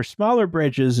 But for smaller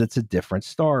bridges, it's a different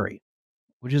story,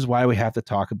 which is why we have to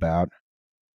talk about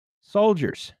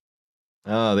soldiers.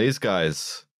 Oh, these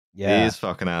guys. Yeah. These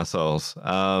fucking assholes.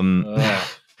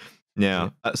 Yeah.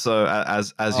 So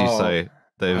as you say,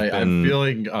 I'm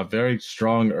feeling a very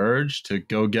strong urge to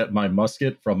go get my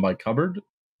musket from my cupboard.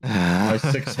 My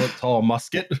 6 foot tall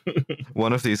musket.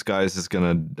 One of these guys is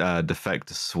going to defect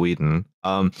to Sweden.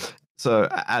 So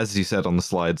as you said on the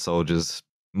slide, soldiers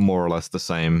more or less the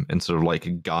same in sort of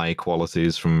like guy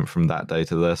qualities from that day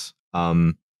to this.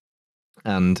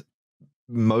 And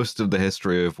most of the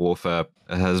history of warfare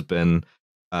has been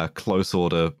close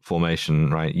order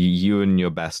formation, right? You and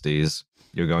your besties,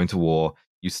 you're going to war,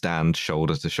 you stand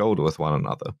shoulder to shoulder with one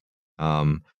another.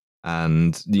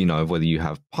 And, whether you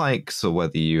have pikes or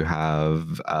whether you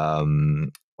have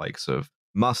like sort of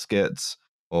muskets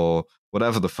or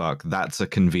whatever the fuck, that's a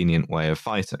convenient way of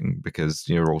fighting because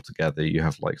you're all together. You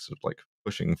have like sort of like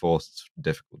pushing force. It's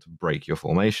difficult to break your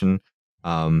formation.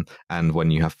 And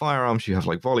when you have firearms, you have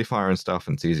like volley fire and stuff,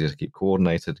 and it's easier to keep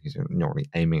coordinated because you're not really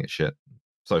aiming at shit,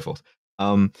 so forth.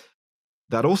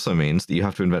 That also means that you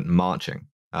have to invent marching.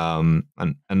 And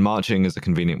marching is a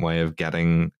convenient way of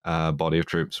getting a body of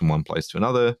troops from one place to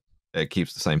another. It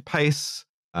keeps the same pace.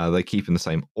 They keep in the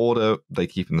same order. They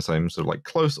keep in the same sort of like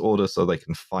close order, so they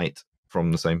can fight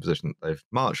from the same position that they've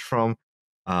marched from.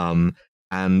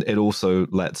 And it also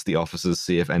lets the officers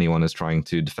see if anyone is trying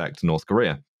to defect to North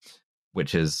Korea,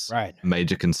 which is a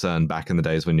major concern back in the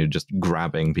days when you're just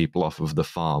grabbing people off of the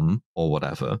farm or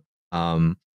whatever.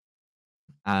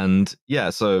 And yeah,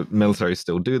 so militaries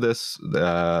still do this.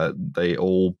 They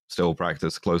all still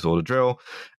practice close order drill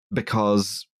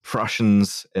because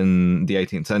Prussians in the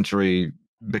 18th century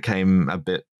became a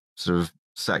bit sort of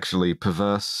sexually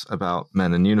perverse about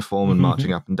men in uniform and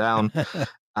marching up and down,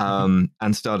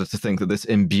 and started to think that this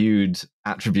imbued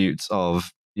attributes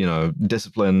of, you know,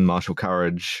 discipline, martial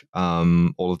courage,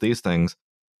 all of these things.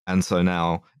 And so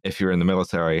now, if you're in the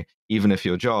military, even if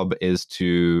your job is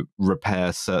to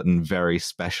repair certain very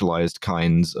specialized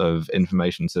kinds of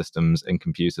information systems and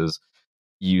computers,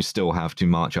 you still have to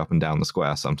march up and down the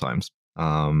square sometimes.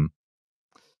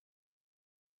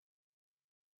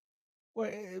 Well,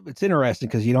 it's interesting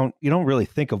because you don't really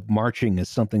think of marching as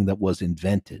something that was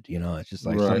invented. You know, it's just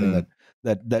like something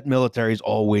that militaries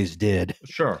always did.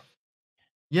 Sure.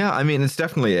 Yeah, I mean, it's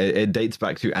definitely, it dates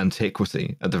back to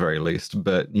antiquity at the very least.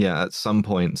 But yeah, at some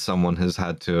point, someone has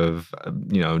had to have,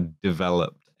 you know,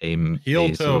 developed a heel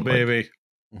toe, baby.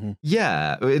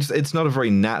 Yeah, it's not a very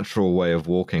natural way of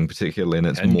walking, particularly in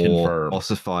its more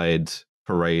ossified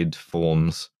parade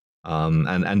forms.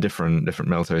 And different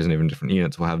militaries and even different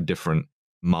units will have different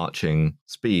marching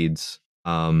speeds.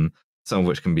 Some of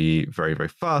which can be very, very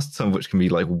fast, some of which can be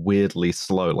like weirdly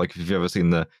slow. Like if you've ever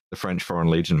seen the French Foreign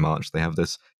Legion march, they have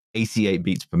this 88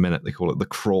 beats per minute. They call it the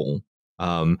crawl.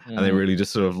 And they really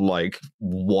just sort of like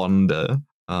wander,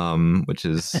 which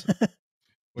is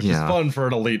which is fun for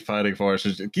an elite fighting force.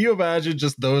 Can you imagine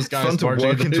just those guys fun to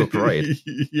work into a parade?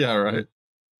 Yeah, right.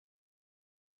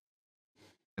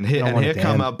 And here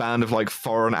come a band of like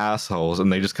foreign assholes,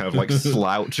 and they just kind of like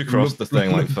slouch across the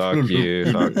thing like, fuck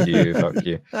you, fuck you, fuck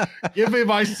you. Give me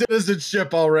my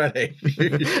citizenship already.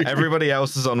 Everybody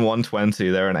else is on 120.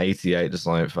 They're an 88, just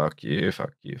like, fuck you,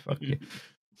 fuck you, fuck you.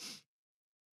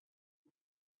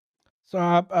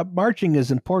 So marching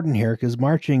is important here because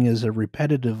marching is a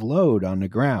repetitive load on the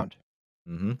ground.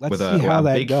 Let's see how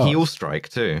that big goes. Heel strike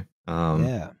too.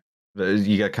 Yeah.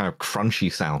 You get kind of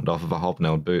crunchy sound off of a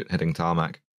hobnailed boot hitting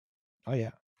tarmac. Oh,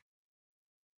 yeah.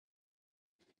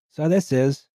 So this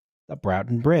is the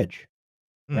Broughton Bridge,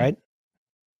 right?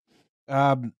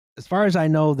 As far as I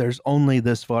know, there's only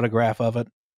this photograph of it,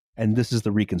 and this is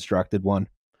the reconstructed one.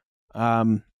 It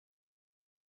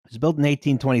was built in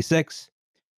 1826.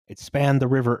 It spanned the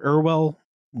River Irwell,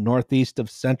 northwest of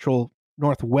central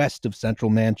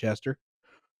Manchester.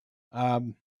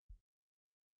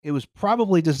 It was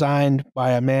probably designed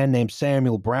by a man named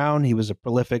Samuel Brown. He was a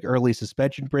prolific early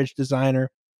suspension bridge designer.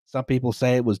 Some people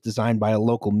say it was designed by a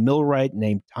local millwright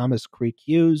named Thomas Creek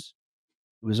Hughes.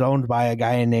 It was owned by a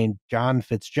guy named John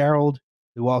Fitzgerald,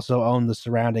 who also owned the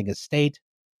surrounding estate.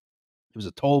 It was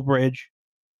a toll bridge,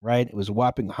 right? It was a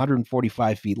whopping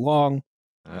 145 feet long.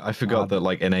 I forgot that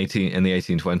like in the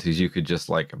 1820s, you could just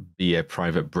like be a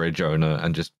private bridge owner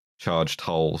and just charge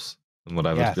tolls and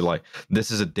whatever. Yes. To be like, this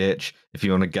is a ditch. If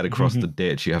you want to get across the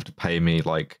ditch, you have to pay me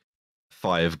like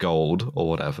 5 gold or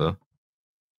whatever.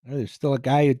 There's still a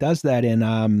guy who does that in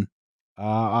on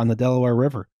the Delaware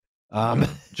River.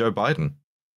 Joe Biden.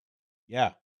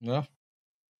 Yeah. Yeah.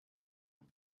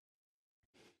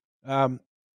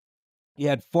 You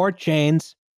had 4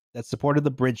 chains that supported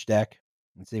the bridge deck.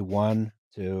 Let's see, 1,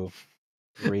 2,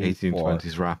 3,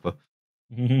 1820s rapper.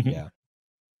 Yeah.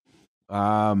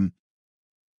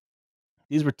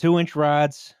 These were 2-inch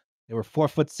rods. They were 4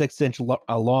 foot 6 inch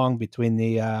long between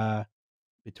the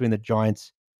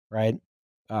joints, right?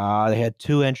 They had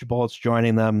 2-inch bolts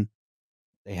joining them.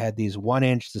 They had these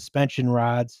 1-inch suspension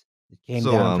rods that came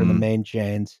down from the main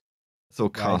chains. It's all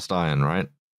cast iron, right?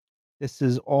 This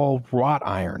is all wrought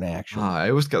iron, actually.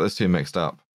 I always get those two mixed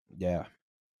up. Yeah.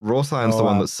 Wrought iron's the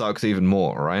one that sucks even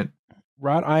more, right?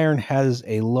 Wrought iron has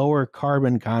a lower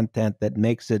carbon content that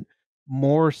makes it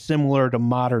more similar to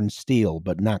modern steel,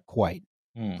 but not quite.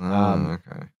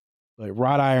 Okay. But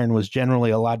wrought iron was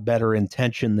generally a lot better in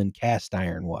tension than cast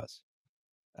iron was.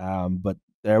 But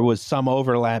there was some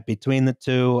overlap between the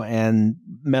two, and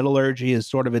metallurgy is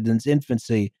sort of in its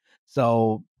infancy.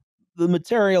 So the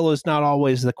material is not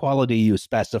always the quality you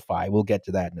specify. We'll get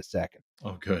to that in a second.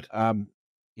 Oh, good.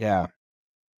 Yeah.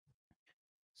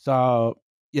 So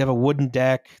you have a wooden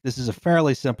deck. This is a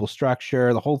fairly simple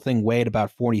structure. The whole thing weighed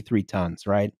about 43 tons,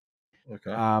 right?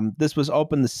 Okay. This was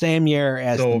opened the same year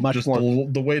as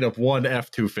the weight of one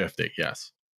F-250.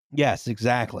 Yes. Yes,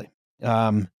 exactly.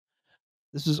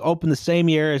 This was opened the same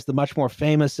year as the much more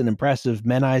famous and impressive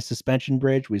Menai Suspension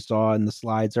Bridge we saw in the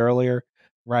slides earlier,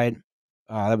 right?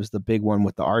 That was the big one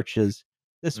with the arches.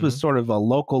 This was sort of a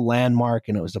local landmark,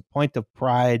 and it was a point of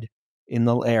pride in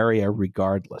the area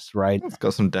regardless, right? It's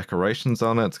got some decorations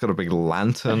on it. It's got a big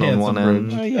lantern on one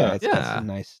end. Yeah, it's got some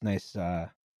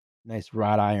nice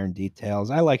wrought iron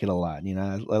details. I like it a lot. You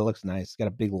know, it looks nice. It's got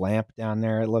a big lamp down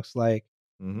there, it looks like,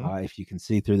 if you can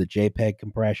see through the JPEG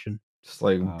compression. Just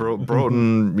like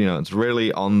Broughton, you know, it's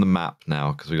really on the map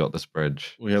now because we got this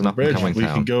bridge. We have a bridge. We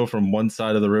can go from one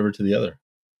side of the river to the other.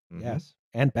 Yes,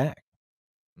 and back.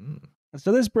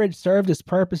 So this bridge served its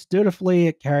purpose dutifully.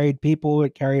 It carried people,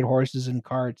 it carried horses and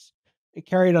carts. It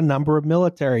carried a number of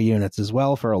military units as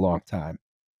well for a long time.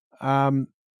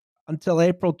 Until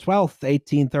April 12th,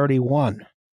 1831.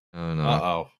 Oh, no.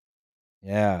 Uh-oh.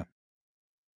 Yeah.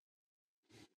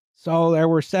 So there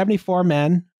were 74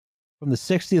 men from the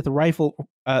 60th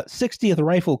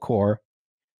Rifle Corps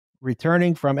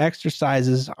returning from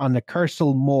exercises on the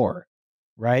Kersal Moor,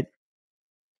 right?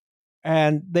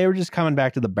 And they were just coming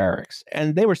back to the barracks,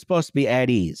 and they were supposed to be at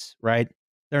ease, right?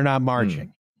 They're not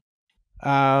marching.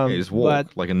 You just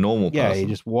walk like a normal person. Yeah, you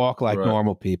just walk like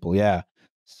normal people, yeah.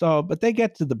 So, but they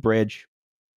get to the bridge,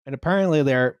 and apparently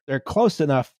they're close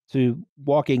enough to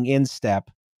walking in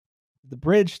step. The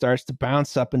bridge starts to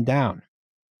bounce up and down.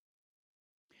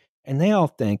 And they all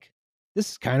think,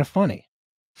 this is kind of funny.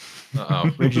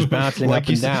 Uh-oh. Bridge is bouncing up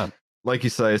and down. Like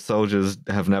you say, soldiers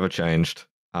have never changed.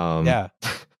 Yeah.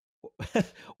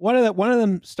 One of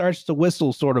them starts to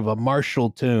whistle sort of a martial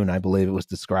tune, I believe it was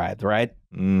described, right?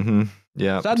 Mm-hmm.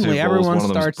 Yeah. Suddenly everyone one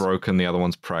starts... of them's broken, the other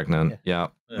one's pregnant. Yeah.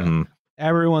 Mm-hmm.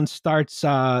 Everyone starts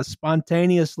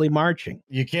spontaneously marching.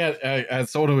 You can't,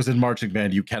 as someone who is in marching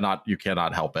band, you cannot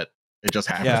help it. It just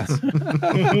happens.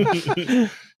 Yeah.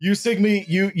 You sing me,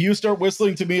 you start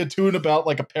whistling to me a tune about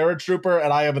like a paratrooper,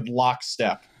 and I am in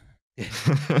lockstep. This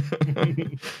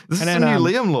is a new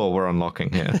Liam law we're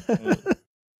unlocking here.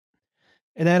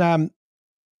 And then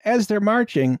as they're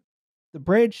marching, the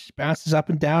bridge bounces up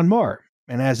and down more.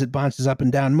 And as it bounces up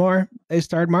and down more, they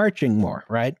start marching more,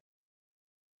 right?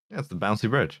 Yeah, it's the bouncy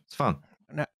bridge. It's fun.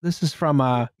 Now, this is from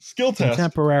a skill test.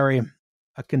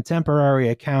 A contemporary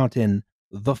account in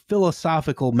The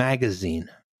Philosophical Magazine,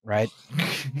 right?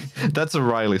 That's a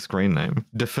Riley screen name.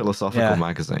 The Philosophical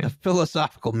Magazine. The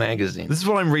Philosophical Magazine. This is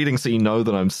what I'm reading, so you know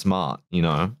that I'm smart. You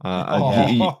know,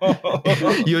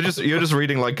 you're just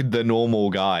reading like the normal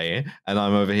guy, and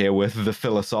I'm over here with the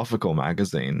Philosophical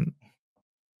Magazine.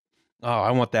 Oh,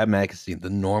 I want that magazine. The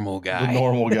Normal Guy. The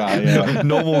Normal Guy. Yeah.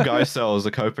 Normal guy cells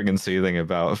are coping and seething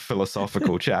about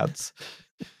philosophical chats.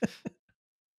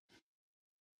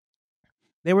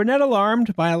 They were not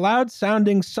alarmed by a loud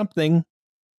sound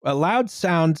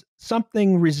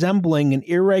something resembling an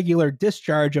irregular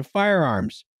discharge of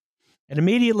firearms. And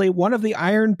immediately one of the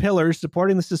iron pillars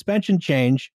supporting the suspension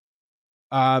change,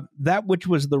 that which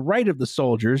was the right of the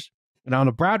soldiers, and on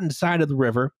the Broughton side of the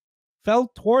river,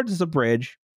 fell towards the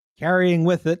bridge, carrying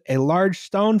with it a large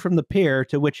stone from the pier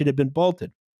to which it had been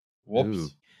bolted. Whoops.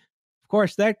 Of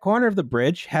course, that corner of the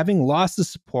bridge, having lost the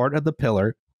support of the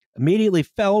pillar, immediately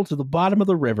fell to the bottom of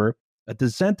the river, a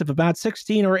descent of about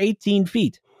 16 or 18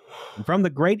 feet. And from the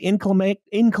great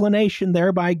inclination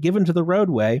thereby given to the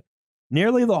roadway,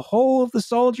 nearly the whole of the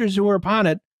soldiers who were upon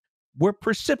it were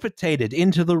precipitated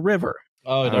into the river.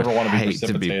 Oh, I never want to be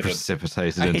precipitated. To be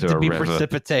precipitated I into hate to a be river.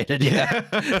 Precipitated,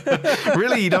 yeah.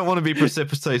 Really, you don't want to be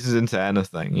precipitated into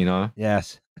anything, you know?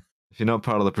 Yes. If you're not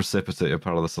part of the precipitate, you're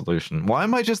part of the solution. Why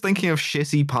am I just thinking of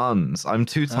shitty puns? I'm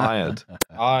too tired.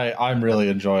 I'm really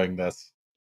enjoying this.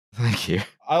 Thank you.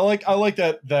 I like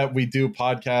that we do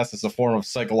podcasts as a form of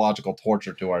psychological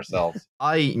torture to ourselves.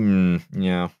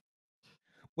 Yeah.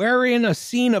 Wherein a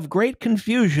scene of great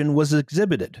confusion was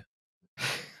exhibited.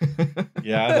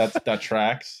 Yeah, that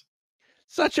tracks.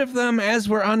 Such of them as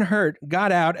were unhurt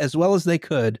got out as well as they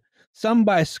could, some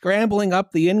by scrambling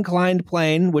up the inclined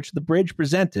plane which the bridge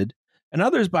presented, and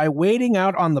others by wading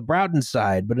out on the Broughton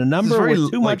side, but a number were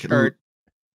too much hurt.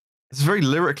 It's very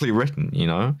lyrically written, you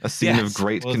know? A scene of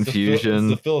great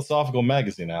confusion. It's the Philosophical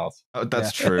Magazine, Alice. Oh,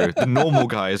 that's true. The Normal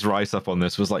Guy's write-up on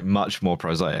this was like much more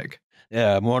prosaic.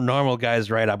 Yeah, more Normal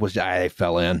Guy's write-up was, I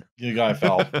fell in. The guy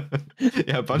fell.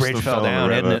 Yeah, a bunch bridge of them fell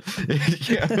down, isn't it?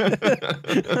 Yeah.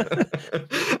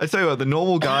 I tell you what, The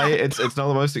Normal Guy, it's not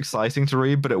the most exciting to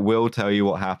read, but it will tell you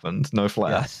what happened. No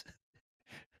flair. Yes.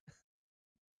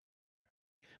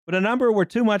 But a number were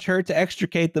too much hurt to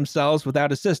extricate themselves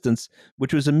without assistance,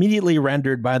 which was immediately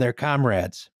rendered by their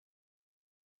comrades.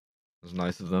 It's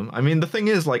nice of them. I mean, the thing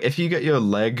is, like, if you get your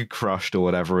leg crushed or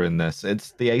whatever in this,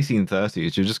 it's the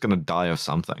 1830s. You're just gonna die of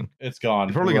something. It's gone.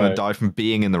 You're probably gonna die from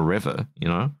being in the river. You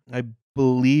know. I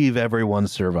believe everyone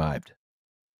survived.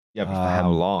 Yeah, but for how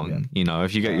long? Yeah. You know,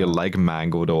 if you get your leg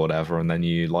mangled or whatever, and then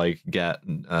you like get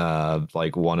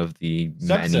like one of the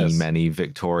many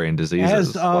Victorian diseases.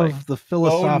 As of the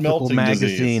Philosophical Magazine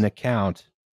disease. account,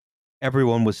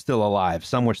 everyone was still alive.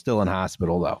 Some were still in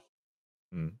hospital, though.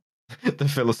 The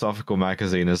Philosophical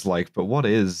Magazine is like, but what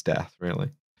is death,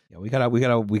 really? Yeah, we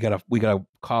gotta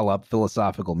call up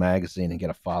Philosophical Magazine and get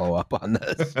a follow up on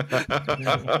this.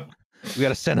 We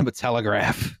gotta send them a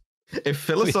telegraph. If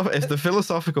the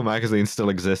Philosophical Magazine still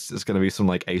exists, it's going to be some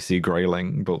like AC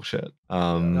Grayling bullshit.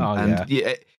 Yeah,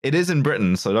 it is in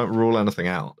Britain, so don't rule anything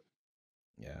out.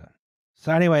 Yeah.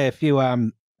 So anyway, if you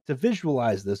to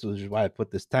visualize this, which is why I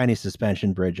put this tiny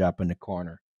suspension bridge up in the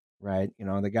corner, right? You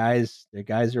know, the guys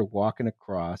are walking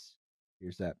across.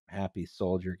 Here's that happy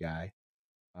soldier guy.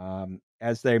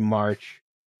 As they march,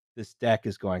 this deck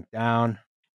is going down,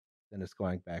 then it's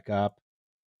going back up,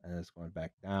 and it's going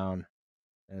back down.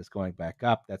 And it's going back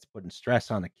up. That's putting stress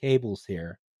on the cables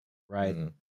here, right?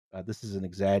 This is an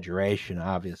exaggeration,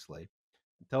 obviously,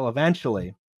 until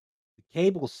eventually the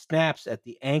cable snaps at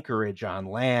the anchorage on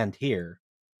land here,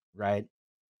 right?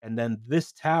 And then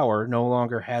this tower no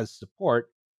longer has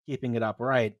support keeping it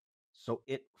upright, so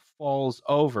it falls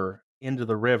over into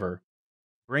the river,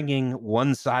 bringing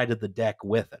one side of the deck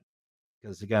with it.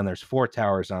 Because again, there's 4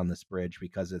 towers on this bridge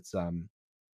because it's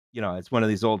you know, it's one of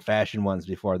these old-fashioned ones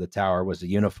before the tower was a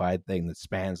unified thing that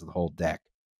spans the whole deck.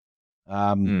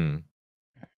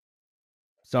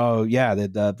 So yeah,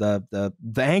 the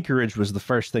anchorage was the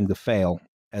first thing to fail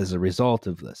as a result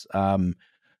of this,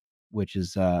 which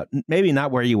is maybe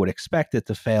not where you would expect it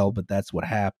to fail, but that's what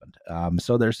happened.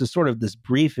 So there's this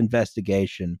brief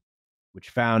investigation which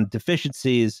found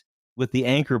deficiencies with the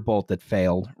anchor bolt that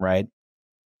failed. Right,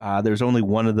 there's only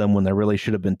one of them when there really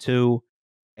should have been 2.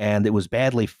 And it was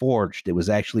badly forged.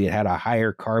 It had a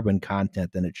higher carbon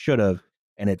content than it should have,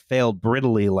 and it failed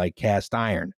brittly like cast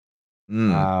iron.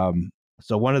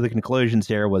 So one of the conclusions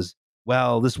here was,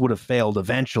 well, this would have failed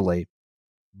eventually,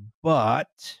 but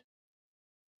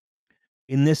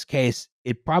in this case,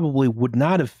 it probably would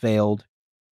not have failed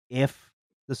if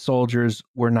the soldiers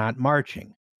were not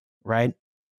marching, right?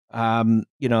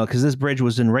 You know, because this bridge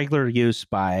was in regular use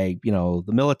by, you know,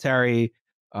 the military.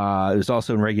 It was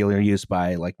also in regular use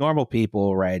by like normal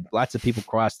people, right? Lots of people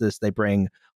cross this. They bring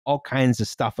all kinds of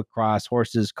stuff across,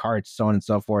 horses, carts, so on and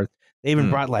so forth. They even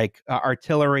brought like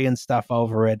artillery and stuff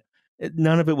over it.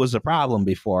 None of it was a problem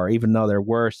before, even though there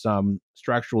were some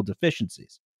structural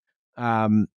deficiencies.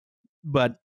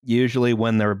 But usually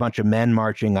when there were a bunch of men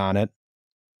marching on it,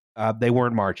 they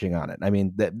weren't marching on it. I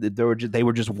mean, they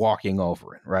were just walking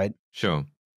over it, right? Sure.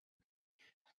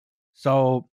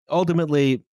 So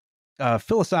ultimately,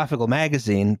 Philosophical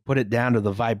Magazine put it down to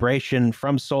the vibration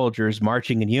from soldiers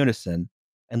marching in unison,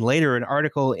 and later an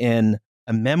article in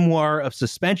A Memoir of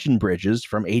Suspension Bridges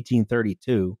from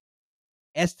 1832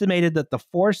 estimated that the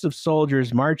force of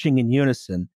soldiers marching in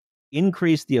unison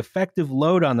increased the effective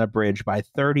load on the bridge by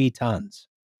 30 tons.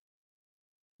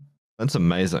 That's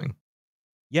amazing.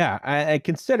 Yeah, I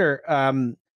consider,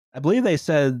 I believe they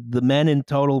said the men in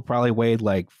total probably weighed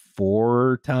like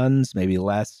 4 tons, maybe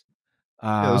less.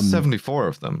 There was 74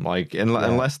 of them. Like,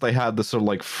 unless they had the sort of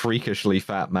like freakishly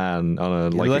fat man on a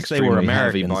like extremely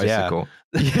heavy bicycle.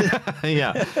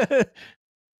 Yeah.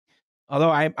 Although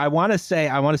I want to say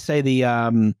the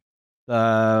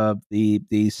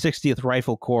 60th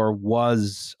Rifle Corps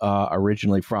was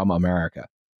originally from America.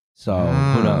 So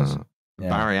who knows?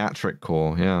 Bariatric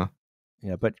Corps, yeah.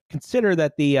 Yeah, but consider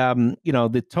that the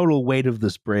the total weight of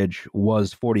this bridge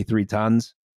was 43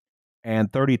 tons.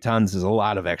 And 30 tons is a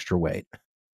lot of extra weight.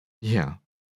 Yeah.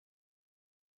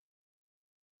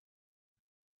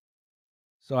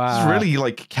 So it's really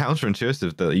like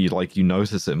counterintuitive that you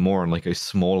notice it more on like a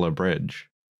smaller bridge.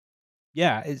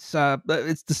 Yeah, it's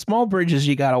the small bridges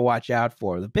you got to watch out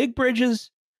for. The big bridges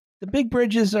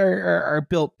are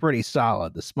built pretty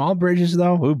solid. The small bridges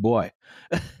though, oh boy.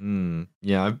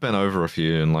 Yeah, I've been over a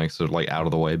few and like sort of like out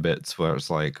of the way bits where it's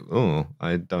like, oh,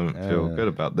 I don't feel good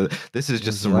about this. This is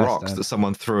just some rocks that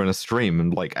someone threw in a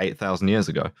stream like 8,000 years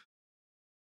ago.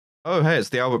 Oh, hey, it's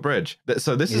the Albert Bridge.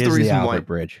 So this is the reason why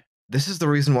Bridge. This is the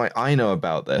reason why I know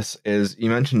about this. Is you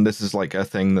mentioned this is like a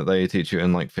thing that they teach you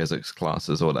in like physics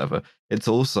classes or whatever. It's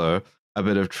also a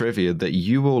bit of trivia that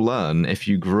you will learn if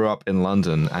you grew up in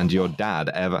London and your dad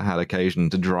ever had occasion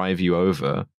to drive you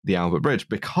over the Albert Bridge,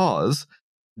 because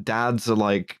dads are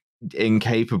like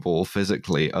incapable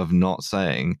physically of not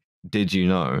saying, did you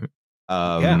know?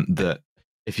 That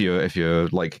if you're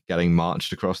like getting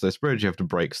marched across this bridge, you have to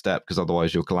break step because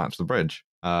otherwise you'll collapse the bridge.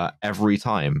 Every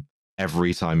time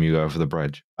you go over the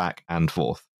bridge, back and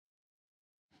forth.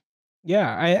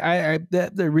 Yeah,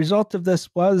 the result of this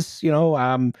was,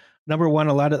 number one,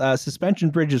 a lot of suspension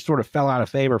bridges sort of fell out of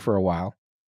favor for a while,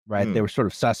 right? They were sort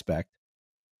of suspect.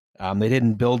 They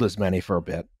didn't build as many for a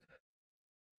bit.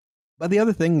 But the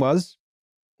other thing was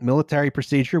military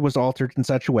procedure was altered in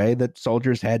such a way that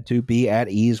soldiers had to be at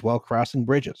ease while crossing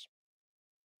bridges.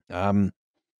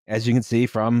 As you can see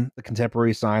from the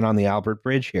contemporary sign on the Albert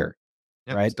Bridge here,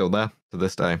 right? Still there to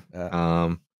this day.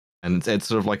 And it's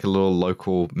sort of like a little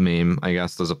local meme, I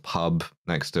guess. There's a pub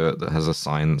next to it that has a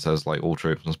sign that says, like, all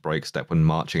troops must break step when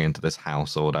marching into this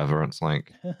house or whatever. It's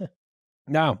like...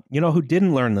 Now, you know who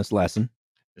didn't learn this lesson?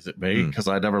 Is it me? Because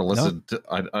I never listened to...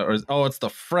 it's the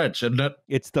French, isn't it?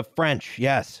 It's the French,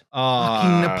 yes.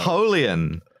 Fucking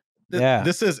Napoleon.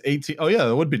 This is 18... Oh, yeah,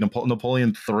 it would be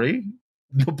Napoleon 3?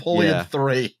 Napoleon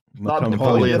 3. Not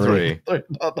Napoleon 3.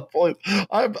 Not Napoleon.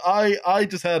 I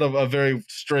just had a very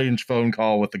strange phone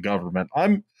call with the government. Are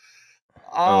we in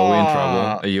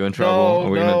trouble? Are you in trouble? Are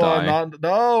we gonna die?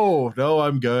 No,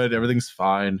 I'm good. Everything's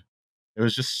fine. It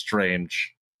was just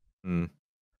strange. Anyway.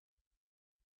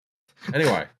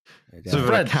 So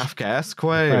very Kafkaesque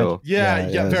way?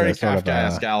 Yeah, very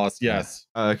Kafkaesque, Alice. Yes.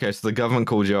 Okay, so the government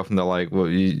called you up and they're like, well,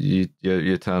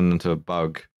 you turned into a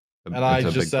bug. And I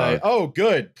just say, oh,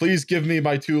 good. Please give me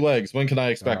my 2 legs. When can I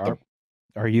expect them?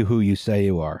 Are you who you say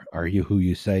you are? Are you who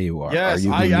you say you are? Yes,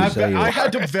 I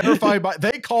had to verify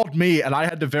they called me and I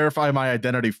had to verify my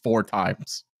identity 4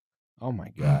 times. Oh my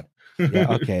God. Yeah,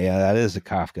 okay, that is a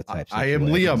Kafka type situation. I am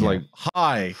Liam. Like,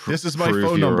 hi, this is my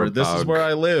phone number. This is where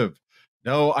I live.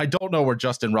 No, I don't know where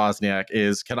Justin Rosniak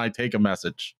is. Can I take a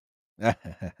message?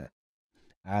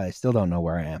 I still don't know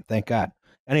where I am. Thank God.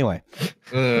 Anyway,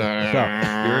 you're in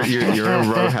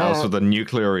a row house with a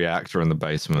nuclear reactor in the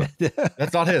basement.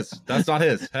 That's not his.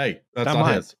 Hey, that's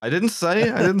not his. I didn't say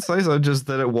so. Just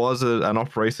that it was an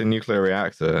operating nuclear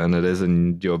reactor, and it is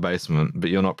in your basement,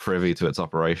 but you're not privy to its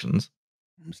operations.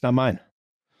 It's not mine.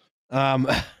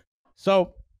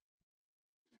 So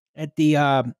at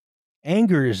the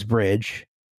Angers Bridge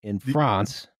in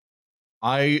France,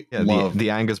 I love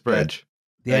the Angers Bridge.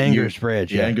 The Angers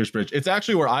Bridge. The Angers Bridge. It's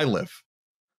actually where I live.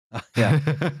 Yeah.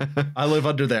 I live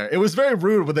under there. It was very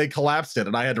rude when they collapsed it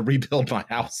and I had to rebuild my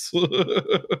house. In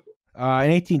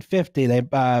 1850, they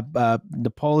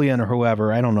Napoleon or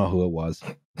whoever, I don't know who it was.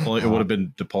 Well, it would have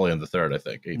been Napoleon III, I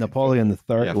think. Napoleon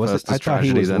III. Yeah, was it? I thought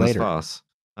he was later.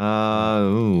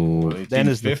 Then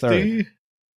is the third.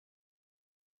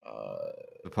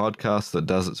 The podcast that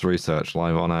does its research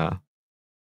live on air.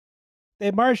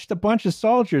 They marched a bunch of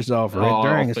soldiers over it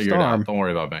during a storm. Don't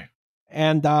worry about me.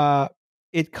 And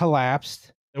it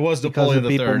collapsed. It was Napoleon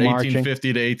III,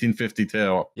 1850 to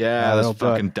 1852. Yeah, that's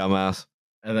fucking dumbass.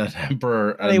 And then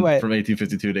Emperor from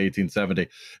 1852 to 1870.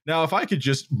 Now, if I could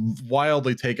just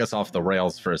wildly take us off the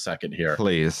rails for a second here.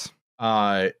 Please.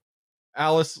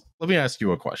 Alice, let me ask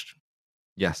you a question.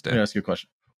 Yes, Dan. Let me ask you a question.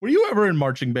 Were you ever in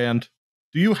marching band?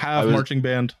 Do you have marching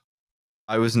band?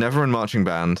 I was never in marching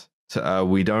band.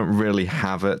 We don't really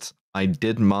have it. I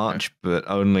did march, but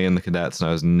only in the cadets, and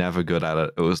I was never good at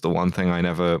it. It was the one thing I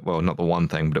never, well, not the one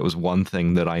thing, but it was one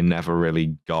thing that I never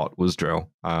really got was drill.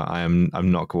 I'm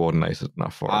not coordinated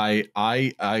enough for it.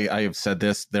 I have said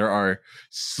this. There are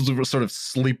sort of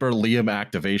sleeper Liam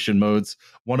activation modes.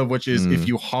 One of which is if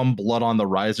you hum Blood on the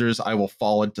Risers, I will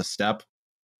fall into step.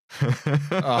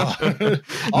 I'll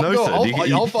follow.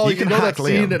 You know that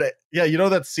scene you know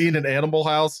that scene in Animal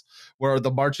House where the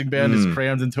marching band is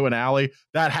crammed into an alley?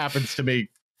 That happens to me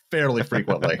fairly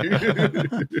frequently.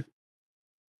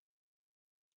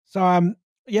 So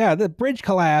the bridge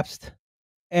collapsed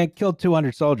and killed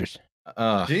 200 soldiers.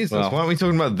 Jesus, why aren't we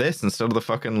talking about this instead of the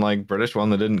fucking like British one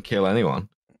that didn't kill anyone?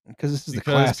 Because this is the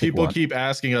classic people one. keep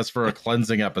asking us for a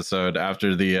cleansing episode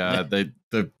after the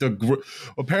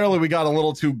apparently we got a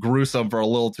little too gruesome for a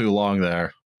little too long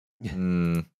there.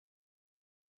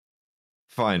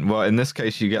 Fine. Well, in this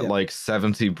case, you get like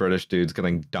 70 British dudes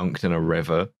getting dunked in a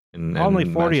river. Only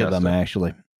 40 of them,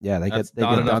 actually. Yeah, they get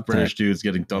enough British dudes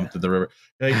getting dumped in the river.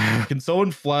 Hey, can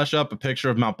someone flash up a picture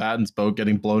of Mountbatten's boat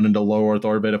getting blown into low Earth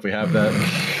orbit if we have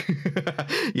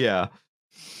that? Yeah.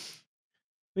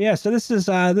 Yeah, so this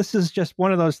is just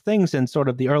one of those things in sort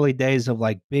of the early days of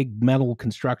like big metal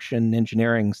construction,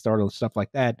 engineering, sort of stuff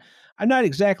like that. I'm not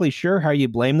exactly sure how you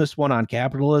blame this one on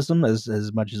capitalism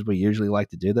as much as we usually like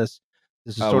to do this.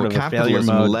 This is sort of a failure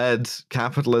mode.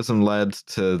 Capitalism led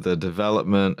to the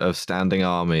development of standing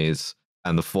armies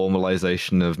and the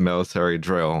formalization of military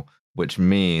drill, which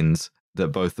means that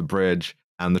both the bridge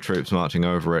and the troops marching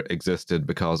over it existed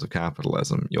because of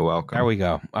capitalism. You're welcome. There we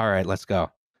go. All right, let's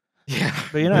go. Yeah.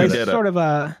 But it's sort of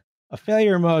a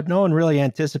failure mode no one really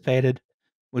anticipated,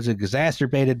 was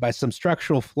exacerbated by some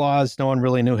structural flaws no one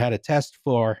really knew how to test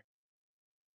for.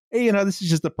 This is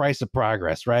just the price of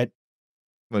progress, right?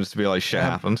 Well, just to be like, shit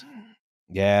happened.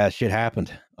 Yeah, shit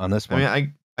happened on this one. I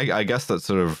mean, I guess that's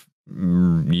sort of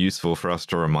useful for us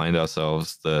to remind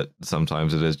ourselves that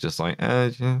sometimes it is just like,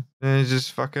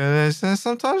 just fucking.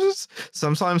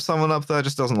 Sometimes someone up there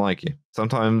just doesn't like you.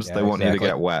 Sometimes they want you to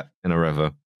get wet in a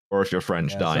river, or if you're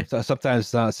French, die.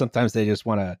 Sometimes they just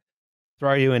want to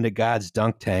throw you into God's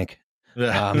dunk tank.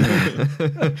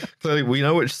 Clearly, we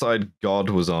know which side God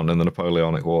was on in the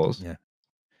Napoleonic Wars. Yeah.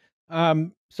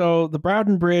 So the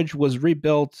Broughton Bridge was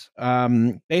rebuilt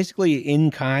basically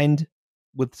in kind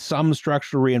with some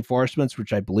structural reinforcements,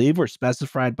 which I believe were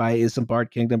specified by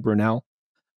Isambard Kingdom Brunel.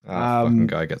 Fucking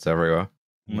guy gets everywhere.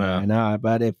 Yeah, I know,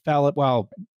 but it fell. Well,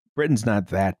 Britain's not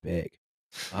that big.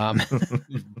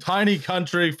 Tiny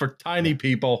country for tiny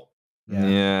people.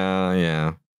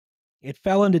 Yeah. It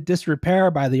fell into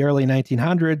disrepair by the early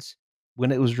 1900s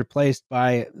when it was replaced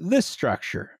by this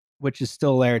structure, which is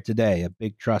still there today, a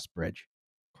big truss bridge.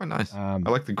 Quite nice. I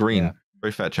like the green. Yeah.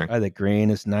 Very fetching. The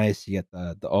green is nice. You get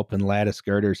the open lattice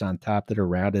girders on top that are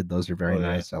rounded. Those are very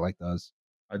nice. I like those.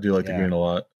 I do like the green a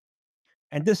lot.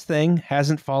 And this thing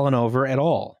hasn't fallen over at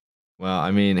all. Well,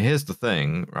 I mean, here's the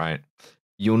thing, right?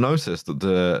 You'll notice that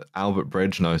the Albert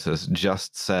Bridge notice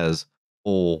just says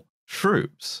all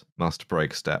troops must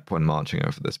break step when marching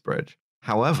over this bridge.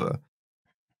 However,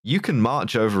 you can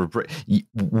march over a bridge.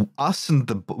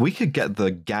 We could get the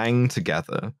gang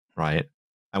together, right?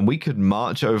 And we could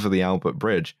march over the Albert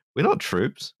Bridge. We're not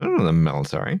troops. We're not the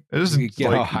military. You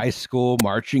get a high school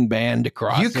marching band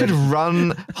across. You could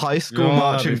run high school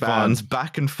marching bands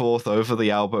back and forth over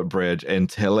the Albert Bridge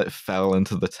until it fell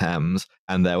into the Thames,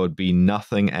 and there would be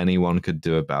nothing anyone could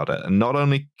do about it. And not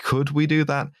only could we do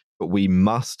that, but we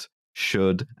must,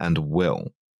 should, and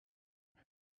will.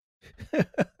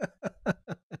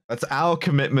 That's our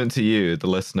commitment to you, the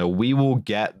listener. We will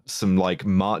get some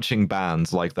marching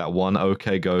bands like that one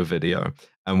OK Go video,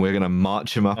 and we're gonna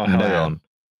march them up and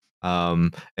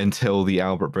down until the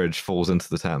Albert Bridge falls into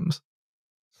the Thames.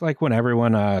 It's like when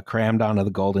everyone crammed onto the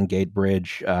Golden Gate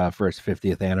Bridge for its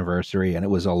 50th anniversary, and it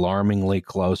was alarmingly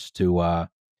close to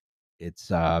its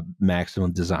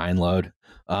maximum design load.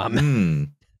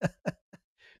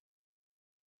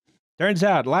 Turns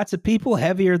out, lots of people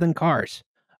heavier than cars.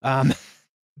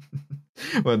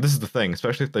 Well, this is the thing,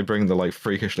 especially if they bring the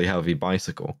freakishly heavy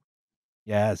bicycle.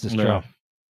 Yeah, this is true.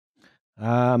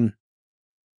 And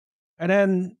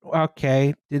then,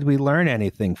 okay, did we learn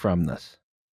anything from this?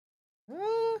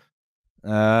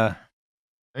 I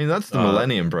mean, that's the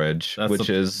Millennium Bridge, which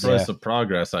is price of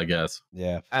progress, I guess.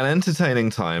 Yeah, an entertaining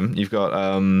time. You've got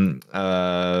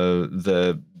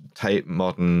the Tate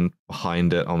Modern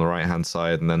behind it on the right hand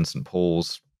side, and then St.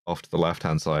 Paul's off to the left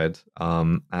hand side.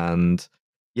 And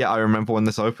yeah, I remember when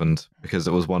this opened because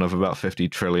it was one of about 50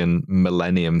 trillion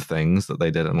Millennium things that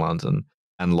they did in London,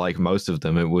 and like most of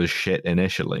them, it was shit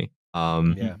initially.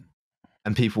 And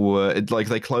people were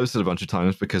they closed it a bunch of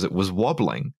times because it was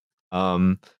wobbling.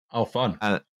 Fun.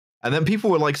 And then people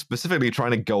were specifically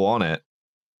trying to go on it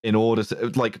in order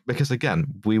to because again,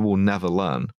 we will never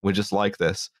learn. We're just like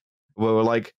this.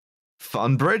 We're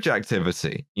fun bridge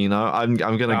activity, I'm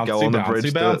gonna go on the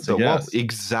bridge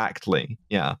exactly.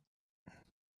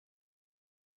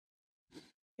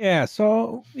 Yeah,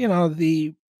 so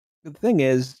the thing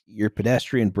is, your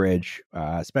pedestrian bridge,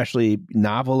 especially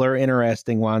novel or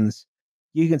interesting ones,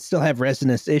 you can still have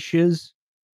resonance issues,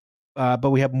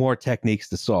 but we have more techniques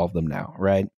to solve them now,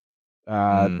 right?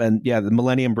 And yeah, the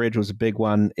Millennium Bridge was a big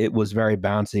one. It was very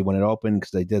bouncy when it opened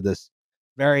because they did this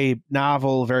very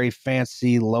novel, very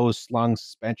fancy, low-slung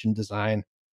suspension design.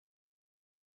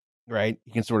 Right?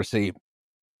 You can sort of see,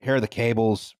 here are the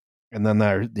cables, and then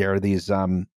there are these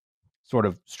sort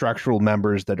of structural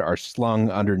members that are slung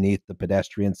underneath the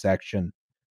pedestrian section,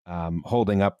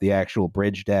 holding up the actual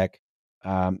bridge deck.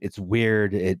 It's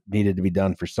weird. It needed to be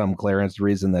done for some clearance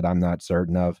reason that I'm not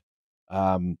certain of.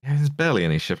 There's barely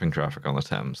any shipping traffic on the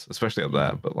Thames, especially up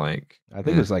there. But I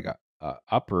think it was a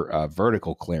upper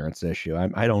vertical clearance issue.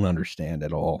 I don't understand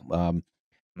at all.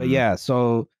 But yeah,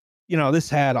 so this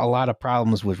had a lot of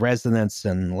problems with resonance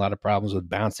and a lot of problems with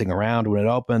bouncing around when it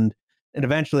opened. And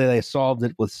eventually they solved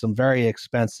it with some very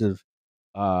expensive,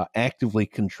 actively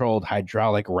controlled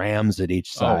hydraulic rams at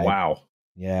each side. Oh, wow.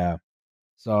 Yeah.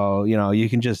 So, you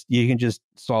can just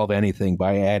solve anything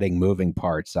by adding moving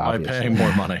parts, obviously. By paying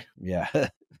more money. Yeah.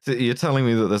 So you're telling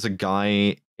me that there's a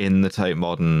guy in the Tate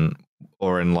Modern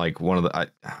or in like one of the I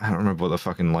don't remember what the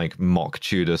fucking like mock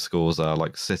Tudor schools are,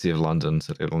 like City of London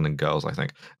Girls, I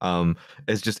think.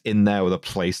 It's just in there with a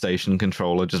PlayStation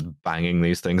controller, just banging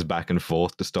these things back and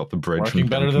forth to stop the bridge Working from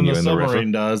better than dunking the you in the river.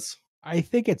 submarine does. I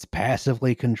think it's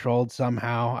passively controlled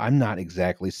somehow. I'm not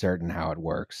exactly certain how it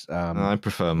works. I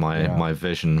prefer my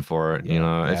vision for it.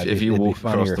 Yeah, If you it'd be walk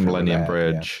across funnier the if it were Millennium that,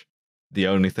 Bridge, the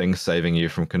only thing saving you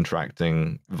from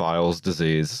contracting Vile's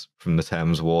disease from the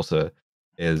Thames water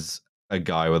is a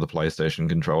guy with a PlayStation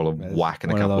controller That's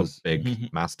whacking a one of couple of those-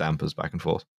 big mass dampers back and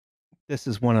forth. This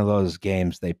is one of those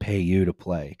games they pay you to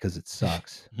play because it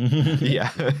sucks. Yeah.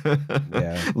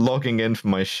 Yeah. Logging in for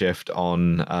my shift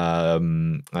on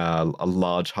a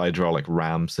large hydraulic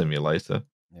ram simulator.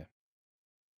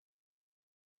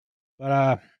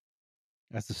 But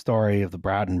that's the story of the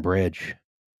Broughton Bridge.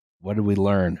 What did we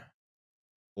learn?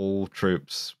 All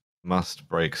troops must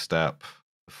break step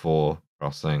before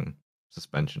crossing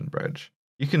suspension bridge.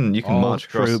 You can All march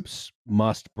across. troops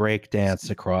must break dance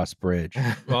across bridge.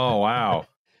 Oh, wow.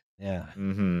 Yeah,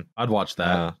 I'd watch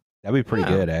that. that'd be pretty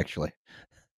good, actually.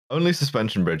 Only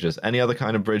suspension bridges. Any other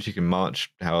kind of bridge you can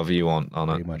march however you want on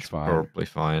Pretty it. much It's fine. Probably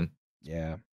fine.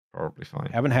 Yeah, Probably fine.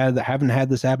 haven't had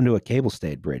this happen to a cable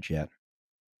stayed bridge yet.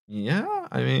 Yeah,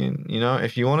 I mean,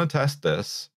 if you want to test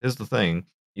this, here's the thing.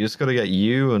 You just got to get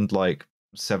you and like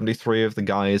 73 of the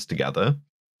guys together.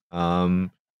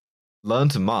 Learn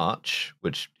to march,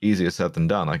 which easier said than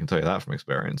done. I can tell you that from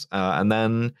experience. And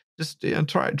then just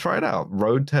try it out.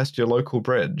 Road test your local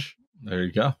bridge. There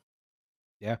you go.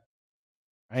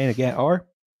 Yeah, or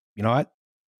you know what?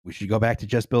 We should go back to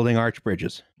just building arch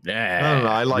bridges. Yeah. No,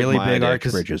 I like really my big idea, arch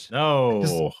bridges.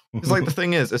 No. It's like the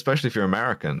thing is, especially if you're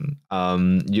American,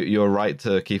 your right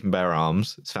to keep and bear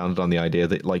arms. It's founded on the idea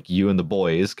that like you and the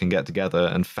boys can get together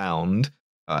and found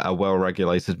a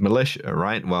well-regulated militia,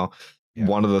 right? Well,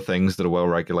 one of the things that a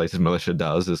well-regulated militia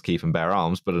does is keep and bear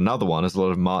arms, but another one is a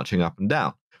lot of marching up and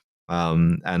down,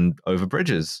 and over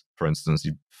bridges. For instance,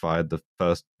 you fired the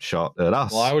first shot at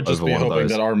us. Well, I would just over be one of hoping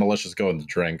those. that our militias go into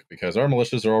drink because our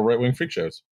militias are all right-wing freak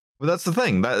shows. Well, that's the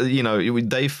thing. That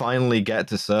they finally get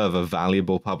to serve a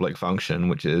valuable public function,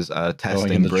 which is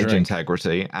testing bridge drink.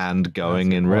 integrity and going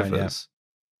That's a in good point, rivers.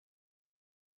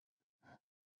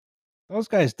 Those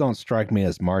guys don't strike me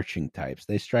as marching types.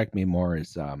 They strike me more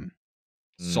as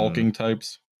Sulking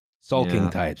types. sulking Yeah.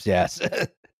 types. Yes.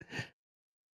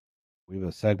 We have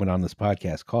a segment on this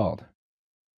podcast called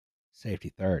Safety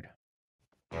Third.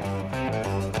 Shake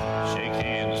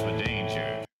hands for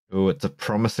danger. Oh, it's a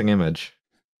promising image.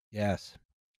 Yes.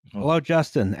 Hello,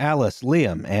 Justin, Alice,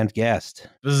 Liam, and guest.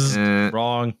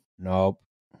 Wrong. Nope.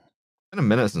 In a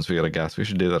minute since we got a guest, we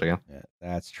should do that again. Yeah,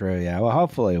 that's true. Yeah. Well,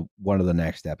 hopefully one of the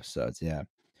next episodes. Yeah.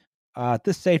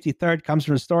 This safety third comes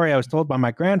from a story I was told by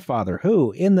my grandfather,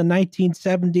 who in the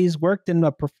 1970s worked in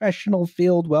a professional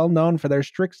field well known for their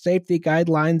strict safety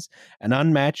guidelines and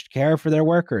unmatched care for their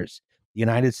workers, the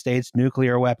United States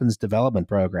Nuclear Weapons Development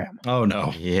Program. Oh,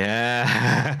 no.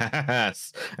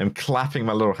 Yes. I'm clapping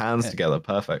my little hands together.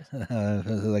 Perfect.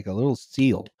 Like a little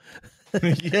seal.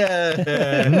 Yeah.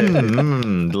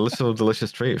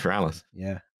 Delicious treat for Alice.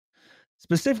 Yeah.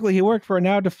 Specifically, he worked for a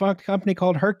now defunct company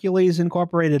called Hercules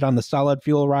Incorporated on the solid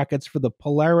fuel rockets for the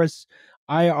Polaris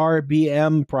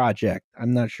IRBM project.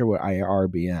 I'm not sure what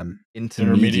IRBM.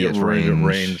 Intermediate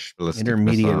range. ballistic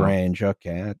Intermediate missile. range.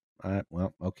 Okay.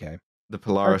 Well, okay. The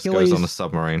Polaris goes Hercules- on a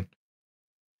submarine.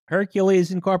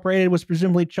 Hercules Incorporated was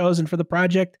presumably chosen for the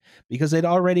project because they'd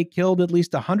already killed at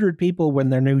least 100 people when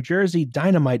their New Jersey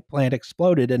dynamite plant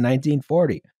exploded in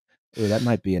 1940. Ooh, that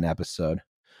might be an episode.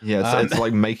 Yeah, it's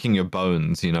like making your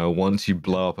bones. Once you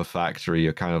blow up a factory,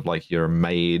 you're kind of like you're a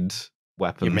made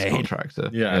weapons contractor.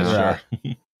 Yeah,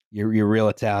 sure. You're real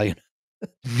Italian.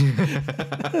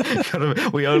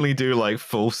 We only do like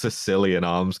full Sicilian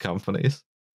arms companies.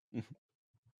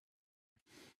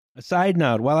 A side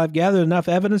note, while I've gathered enough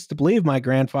evidence to believe my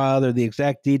grandfather, the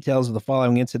exact details of the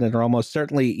following incident are almost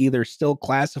certainly either still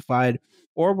classified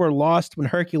or were lost when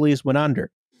Hercules went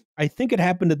under. I think it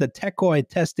happened at the Tecoy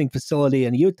testing facility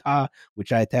in Utah,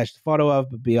 which I attached a photo of,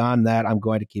 but beyond that, I'm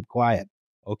going to keep quiet.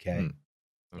 Okay.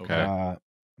 Okay. Am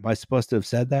I supposed to have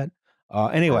said that?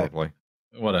 Anyway. Probably.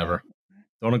 Whatever.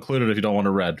 Don't include it if you don't want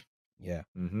to read. Yeah.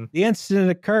 Mm-hmm. The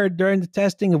incident occurred during the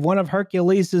testing of one of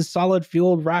Hercules'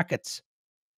 solid-fueled rockets.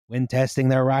 When testing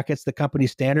their rockets, the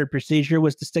company's standard procedure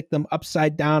was to stick them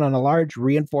upside down on a large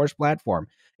reinforced platform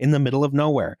in the middle of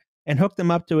nowhere and hook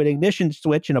them up to an ignition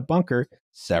switch in a bunker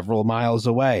several miles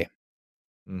away.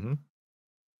 Mm-hmm.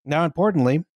 Now,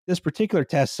 importantly, this particular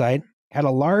test site had a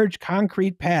large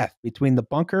concrete path between the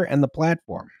bunker and the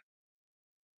platform.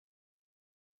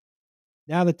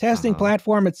 Now, the testing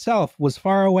platform itself was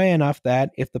far away enough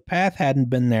that, if the path hadn't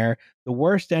been there, the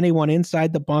worst anyone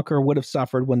inside the bunker would have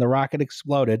suffered when the rocket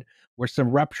exploded were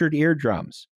some ruptured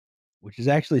eardrums, which is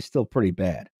actually still pretty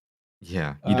bad.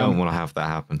 Yeah, you don't want to have that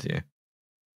happen to you.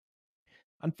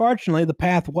 Unfortunately, the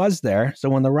path was there, so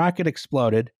when the rocket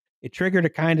exploded, it triggered a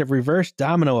kind of reverse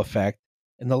domino effect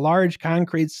in the large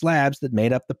concrete slabs that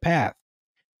made up the path.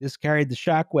 This carried the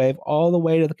shockwave all the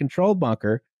way to the control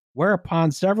bunker,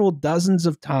 whereupon several dozens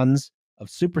of tons of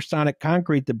supersonic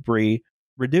concrete debris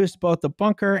reduced both the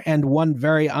bunker and one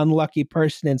very unlucky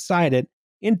person inside it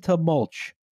into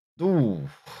mulch. Ooh.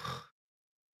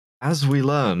 As we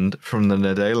learned from the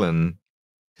Nedelan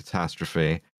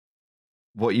catastrophe,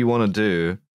 what you want to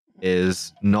do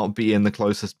is not be in the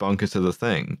closest bunker to the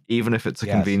thing, even if it's a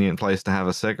convenient place to have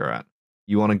a cigarette.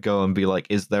 You want to go and be like,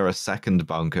 is there a second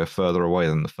bunker further away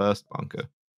than the first bunker?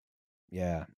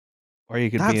 Yeah. Or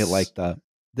you could be at like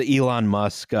the Elon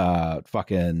Musk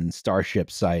fucking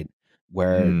Starship site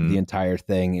where the entire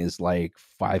thing is like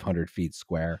 500 feet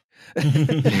square.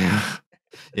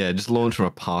 Yeah, just launch from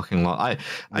a parking lot.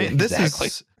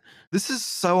 This is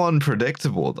so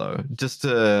unpredictable, though. Just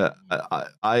I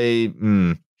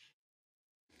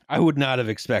would not have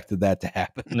expected that to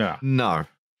happen. No.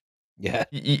 Yeah.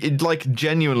 Like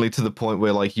genuinely to the point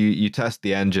where like you test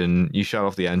the engine, you shut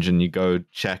off the engine, you go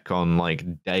check on like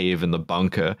Dave in the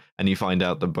bunker, and you find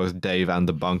out that both Dave and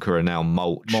the bunker are now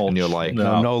mulch. And you're like,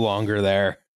 no longer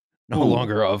there. No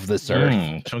longer of this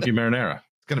earth. Chunky marinara.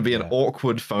 It's going to be an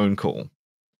awkward phone call.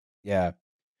 Yeah.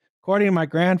 According to my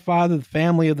grandfather, the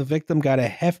family of the victim got a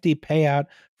hefty payout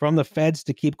from the feds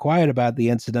to keep quiet about the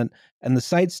incident, and the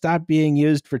site stopped being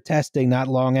used for testing not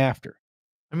long after.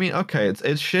 I mean, okay, it's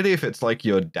shitty if it's like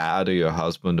your dad or your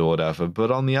husband or whatever,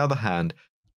 but on the other hand,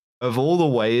 of all the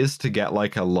ways to get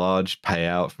like a large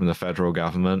payout from the federal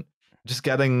government, just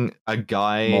getting a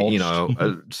guy, mulched. You know,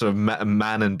 a sort of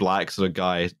man in black sort of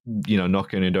guy, you know,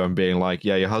 knocking on your door and being like,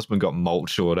 yeah, your husband got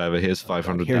mulched or whatever, here's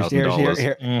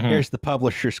 $500,000. Here's the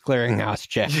publisher's clearinghouse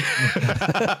check.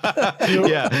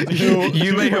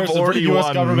 You may have already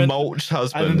won mulch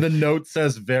husband. And then the note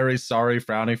says, very sorry,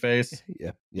 frowny face.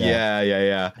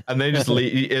 Yeah. And they just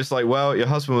leave. It's like, well, your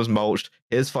husband was mulched.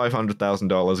 Here's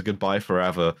 $500,000. Goodbye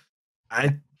forever.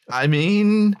 I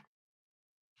mean,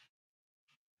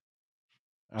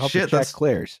 I hope the check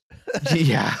clears.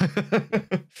 Yeah.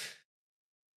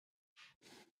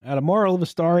 Now, the moral of the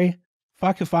story,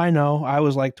 fuck if I know. I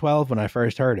was like 12 when I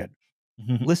first heard it.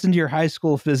 Listen to your high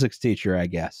school physics teacher, I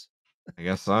guess. I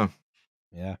guess so.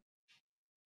 Yeah.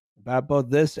 About both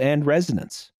this and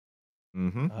resonance.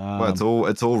 Well,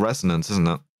 it's all resonance, isn't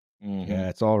it? Yeah,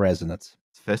 it's all resonance.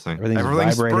 It's fitting.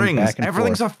 Everything's springs.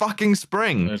 Everything's a fucking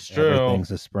spring. It's true.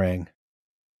 Everything's a spring.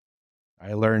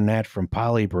 I learned that from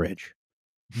Poly Bridge.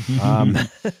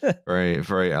 Very,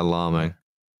 very alarming.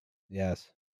 Yes.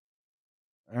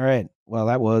 All right. Well,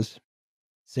 that was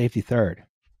Safety Third.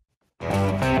 Shake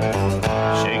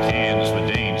hands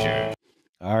with danger.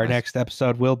 Our next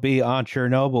episode will be on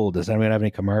Chernobyl. Does anyone have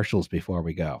any commercials before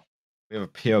we go? We have a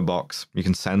PO box. You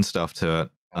can send stuff to it.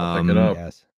 I'll pick it up.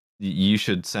 Yes. You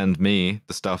should send me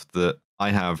the stuff that I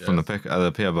have from the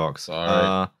PO box.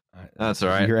 That's all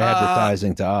right. You're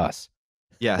advertising to us.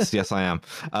 Yes, I am.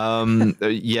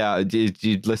 Yeah,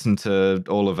 you listen to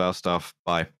all of our stuff.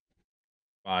 Bye.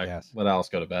 Bye. Yes. Let Alice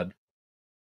go to bed.